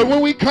 But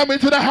when we come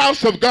into the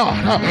house of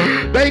God,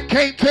 they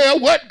can't tell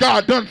what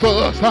God done for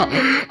us.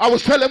 I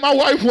was telling my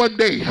wife one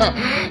day,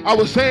 I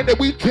was saying that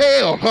we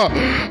tell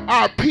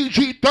our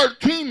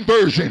PG-13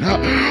 version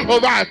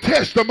of our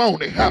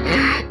testimony.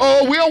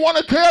 Oh, we don't want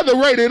to tell the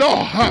rated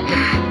R.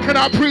 Can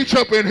I preach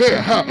up in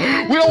here?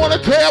 We don't want to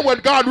tell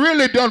what God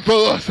really done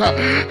for us.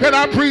 Can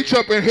I preach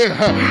up in here?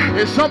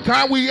 And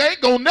sometimes we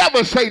ain't gonna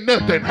never say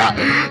nothing.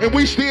 And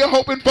we still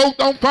hoping folks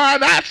don't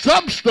find out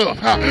some stuff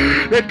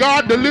that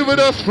God delivered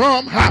us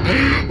from.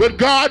 But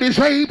God is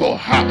able.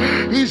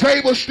 He's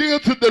able still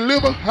to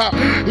deliver.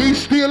 He's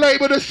still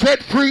able to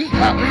set free.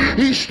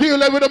 He's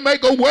still able to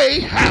make a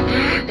way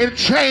and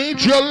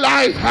change your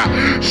life.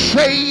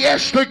 Say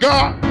yes to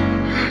God.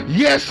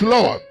 Yes,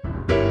 Lord.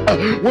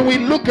 When we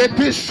look at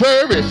this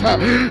service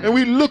and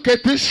we look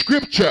at this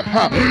scripture,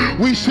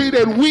 we see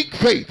that weak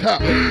faith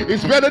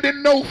is better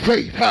than no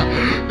faith.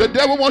 The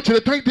devil wants you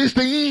to think this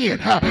the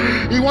end.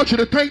 He wants you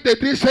to think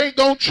that this ain't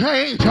gonna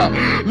change.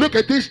 Look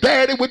at this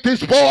daddy with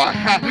this boy.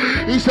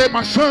 He said,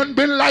 my son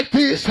been like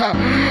this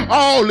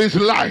all his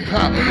life.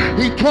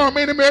 He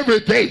torment him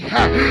every day.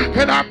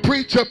 Can I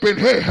preach up in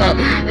here?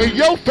 And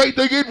your faith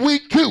will get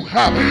weak too.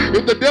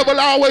 If the devil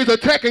always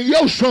attacking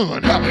your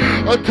son,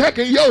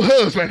 attacking your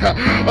husband,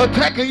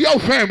 attacking your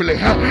family,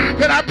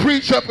 can I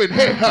preach up in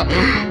here?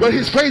 But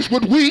his face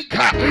was weak,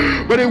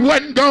 but it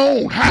wasn't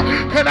gone.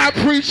 Can I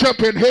preach up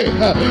in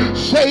here?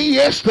 Say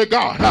yes to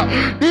God.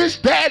 This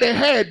daddy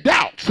had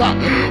doubts.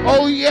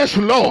 Oh yes,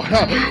 Lord.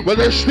 But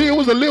there still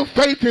was a little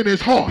faith in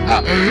his heart.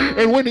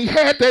 And when he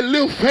had that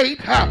little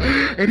faith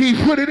and he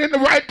put it in the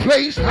right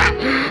place,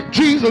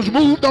 Jesus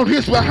moved on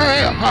his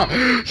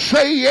behalf.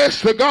 Say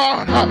yes to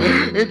God.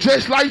 And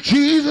just like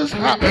Jesus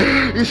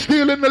is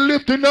still in the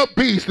lifting up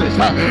business,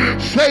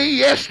 say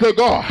yes to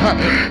God.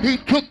 He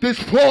took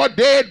this poor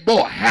dead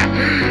boy,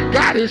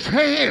 got his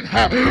hand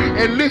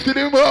and lifted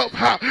him up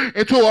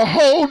into a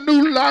whole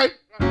new life.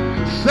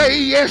 Say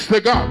yes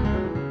to God.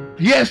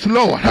 Yes,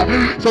 Lord.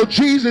 So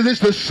Jesus is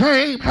the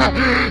same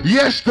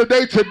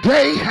yesterday,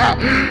 today,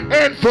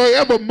 and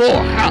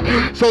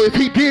forevermore. So if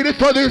he did it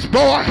for this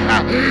boy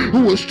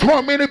who was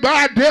tormented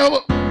by a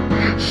devil,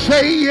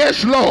 say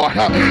yes, Lord.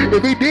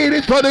 If he did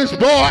it for this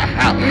boy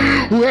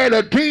who had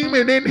a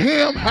demon in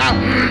him,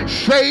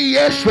 say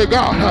yes to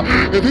God.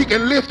 If he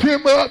can lift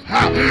him up,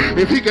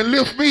 if he can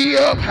lift me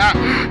up,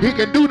 he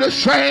can do the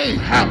same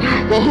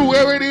for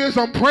whoever it is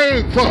I'm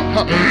praying for.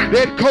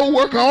 That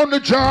co-worker on the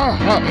job,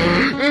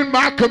 in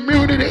my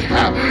community,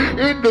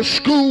 in the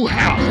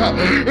schoolhouse,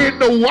 in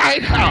the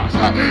White House.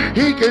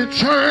 He can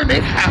turn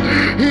it.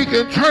 He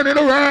can turn it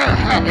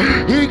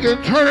around. He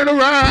can turn it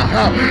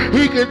around.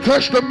 He can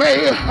touch the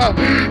mayor.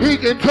 He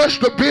can touch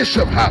the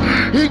bishop.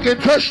 He can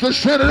touch the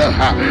senator.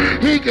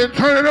 He can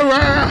turn it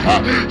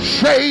around.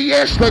 Say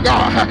yes to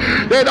God.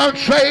 That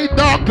unsaved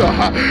doctor,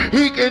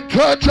 he can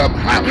touch him.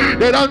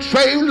 That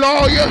unsaved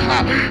lawyer,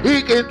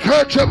 he can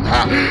touch him.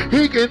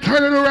 He can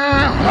turn it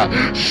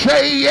around.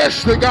 Say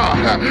yes to God.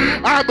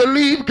 I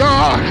believe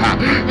God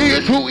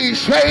is who he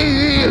says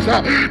he is.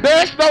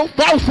 There's no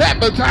false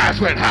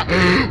advertisement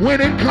when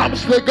it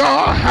comes to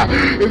God.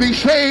 If he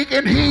say he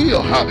can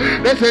heal,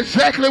 that's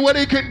exactly what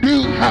he can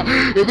do.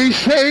 If he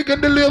say he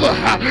can deliver,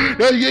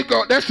 there you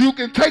go. You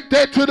can take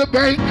that to the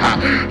bank.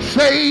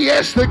 Say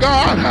yes to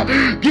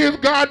God.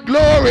 Give God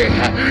glory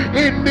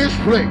in this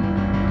place.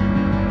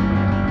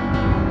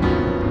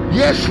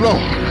 Yes, Lord.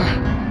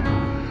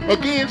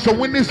 Again, so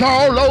when it's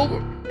all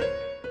over,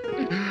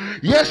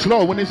 yes,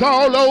 Lord, when it's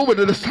all over,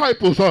 the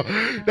disciples,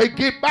 they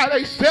get by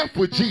themselves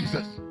with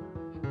Jesus.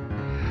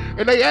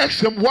 And they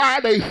ask him why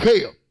they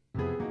failed.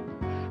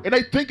 And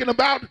they thinking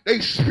about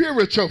their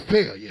spiritual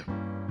failure.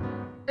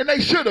 And they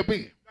should have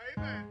been.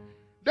 Amen.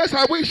 That's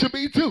how we should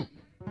be too.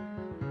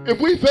 If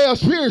we fail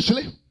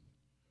spiritually,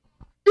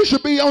 it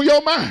should be on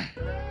your mind.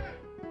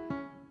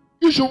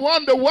 You should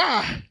wonder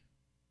why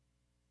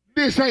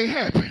this ain't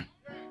happening.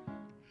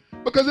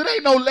 Because it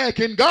ain't no lack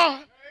in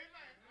God.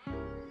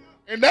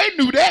 And they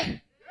knew that.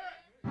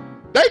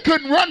 They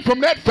couldn't run from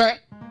that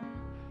fact.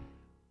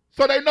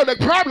 So they know the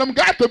problem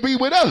got to be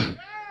with us.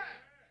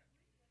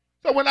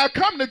 So when I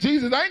come to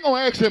Jesus, I ain't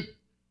going to ask him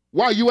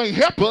why you ain't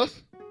help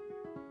us.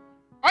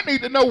 I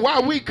need to know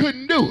why we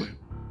couldn't do it.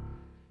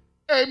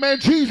 Amen.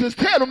 Jesus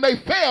tell them they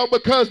failed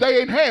because they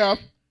ain't have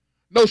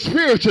no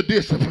spiritual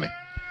discipline.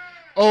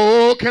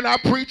 Oh, can I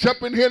preach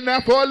up in here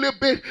now for a little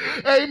bit?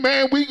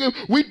 Amen.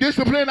 We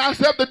discipline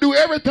ourselves to do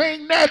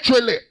everything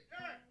naturally.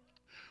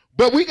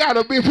 But we got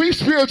to be, if we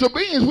spiritual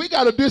beings, we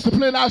got to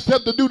discipline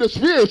ourselves to do the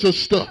spiritual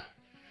stuff.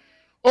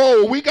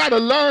 Oh, we got to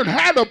learn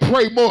how to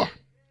pray more.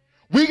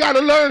 We got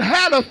to learn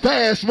how to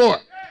fast more.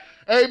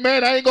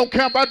 Amen. I ain't going to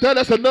count about that.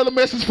 That's another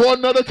message for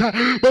another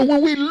time. But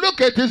when we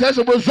look at this as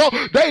a result,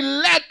 they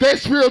lack that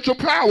spiritual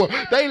power.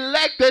 They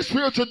lack that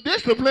spiritual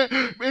discipline,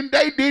 and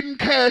they didn't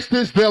cast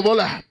this devil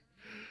out.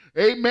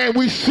 Amen.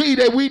 We see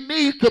that we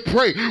need to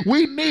pray.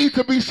 We need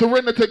to be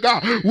surrendered to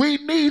God. We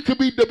need to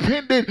be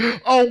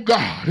dependent on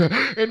God.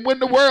 And when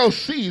the world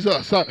sees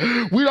us,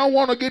 we don't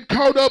want to get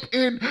caught up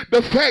in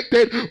the fact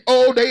that,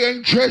 oh, they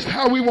ain't dressed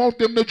how we want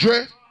them to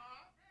dress.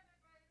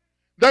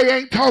 They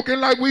ain't talking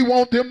like we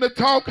want them to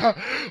talk.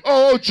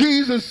 Oh,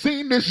 Jesus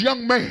seen this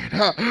young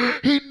man.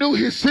 He knew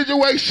his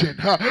situation.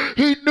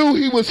 He knew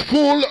he was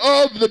full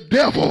of the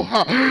devil.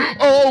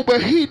 Oh,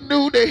 but he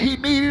knew that he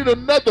needed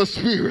another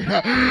spirit.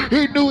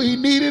 He knew he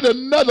needed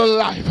another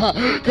life.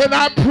 Can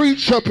I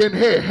preach up in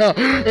here?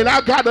 And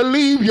I got to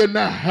leave you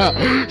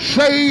now.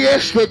 Say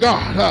yes to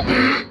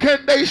God.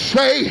 Can they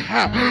say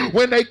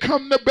when they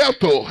come to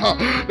Bethel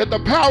that the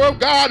power of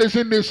God is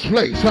in this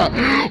place?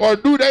 Or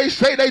do they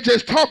say they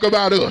just talk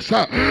about us?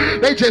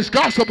 They just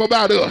gossip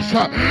about us.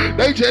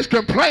 They just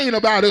complain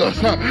about us.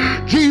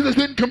 Jesus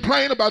didn't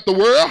complain about the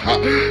world.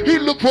 He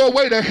looked for a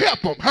way to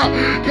help them.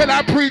 Can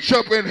I preach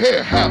up in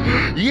here?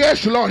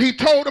 Yes, Lord. He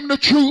told them the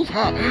truth,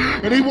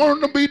 and he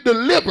wanted them to be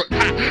delivered.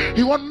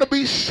 He wanted them to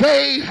be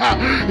saved.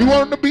 He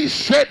wanted them to be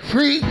set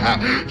free.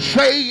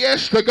 Say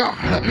yes to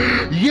God.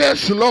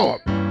 Yes,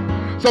 Lord.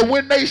 So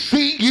when they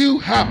see you,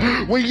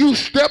 when you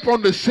step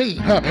on the scene,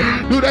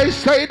 do they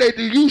say that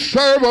you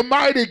serve a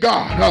mighty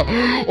God?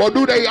 Or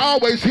do they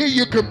always hear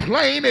you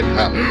complaining,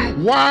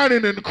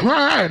 whining and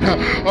crying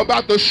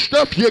about the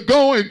stuff you're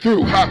going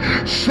through?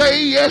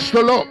 Say yes to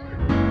the Lord.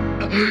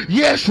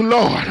 Yes,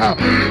 Lord.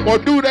 Or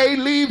do they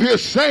leave here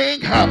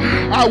saying,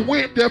 I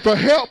went there for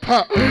help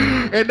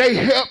and they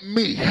helped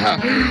me.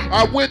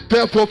 I went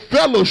there for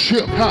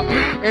fellowship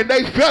and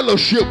they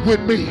fellowship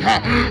with me.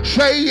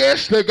 Say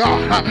yes to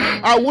God.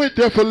 I went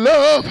there for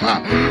love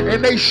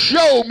and they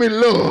showed me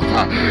love.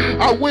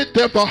 I went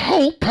there for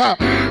hope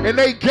and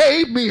they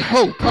gave me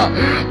hope.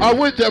 I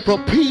went there for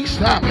peace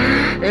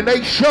and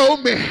they showed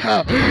me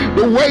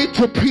the way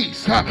to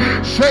peace.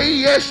 Say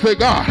yes to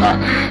God.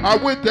 I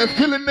went there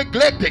feeling neglected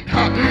neglected.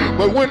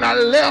 But when I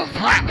left,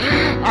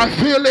 I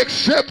feel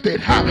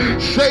accepted.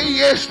 Say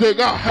yes to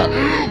God.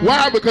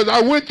 Why? Because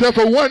I went there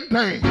for one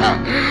thing.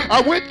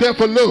 I went there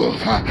for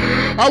love.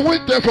 I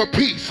went there for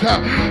peace.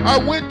 I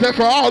went there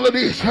for all of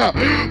this.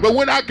 But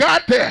when I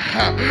got there,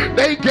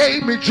 they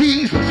gave me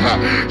Jesus.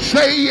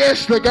 Say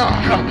yes to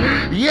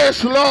God.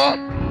 Yes, Lord.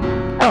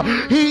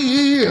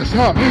 He is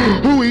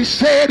who he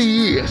said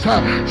he is.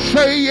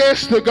 Say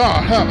yes to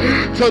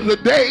God. So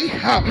today,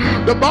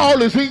 the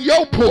ball is in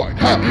your court.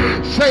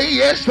 Say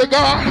yes to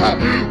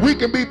God. We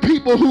can be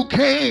people who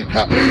can,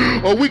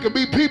 or we can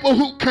be people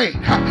who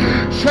can't.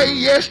 Say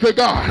yes to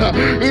God.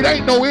 It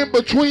ain't no in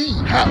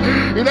between.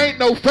 It ain't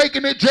no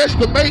faking it just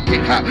to make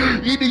it.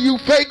 Either you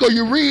fake or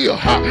you real.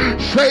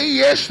 Say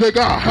yes to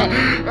God.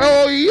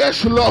 Oh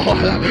yes, Lord.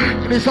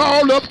 And it's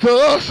all up to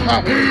us.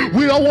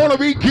 We don't want to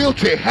be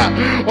guilty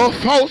or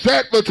false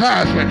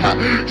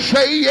advertisement.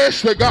 Say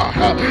yes to God.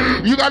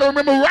 You got to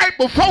remember right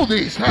before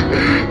this.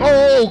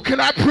 Oh, can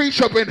I preach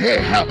up in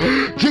here?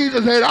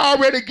 Jesus had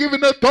already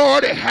given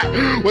authority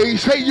where he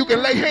said you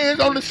can lay hands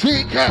on the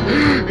sick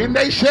and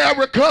they shall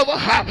recover.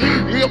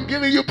 I'm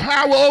giving you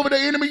power over the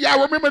enemy.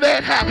 Y'all remember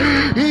that?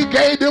 He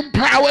gave them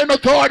power and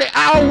authority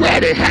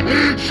already.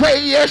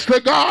 Say yes to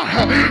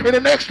God. And the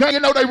next thing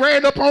you know, they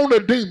ran up on the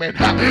demon.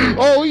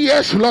 Oh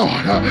yes, Lord.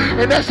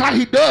 And that's how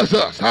he does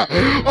us.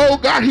 Oh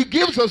God, he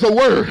gives us a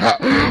word.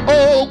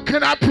 Oh,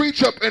 can I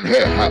preach up in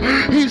here?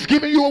 He's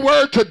giving you a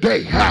word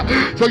today.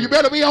 So you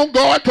better be on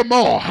guard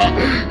tomorrow.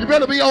 You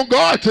better be on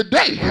guard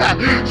today.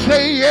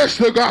 Say yes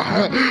to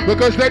God.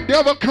 Because that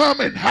devil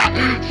coming.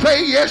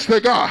 Say yes to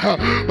God.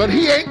 But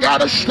he ain't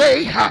got to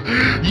stay.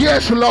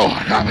 Yes, Lord.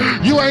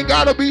 You ain't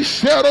got to be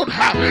settled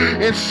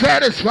and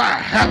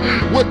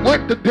satisfied with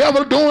what the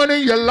devil doing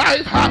in your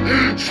life.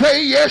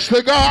 Say yes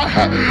to God.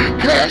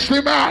 Cast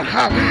him out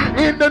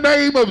in the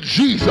name of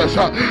Jesus.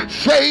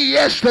 Say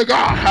yes to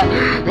God.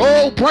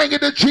 Oh, bring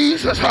it to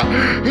Jesus.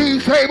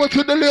 He's able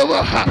to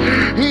deliver.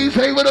 He's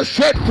able to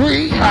set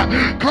free.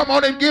 Come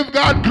on and give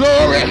God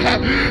glory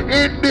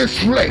in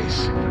this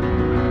place.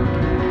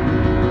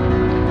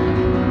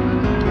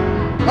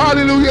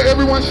 Hallelujah.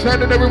 Everyone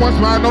standing, everyone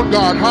smiling on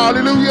God.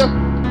 Hallelujah.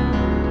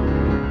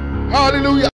 Hallelujah.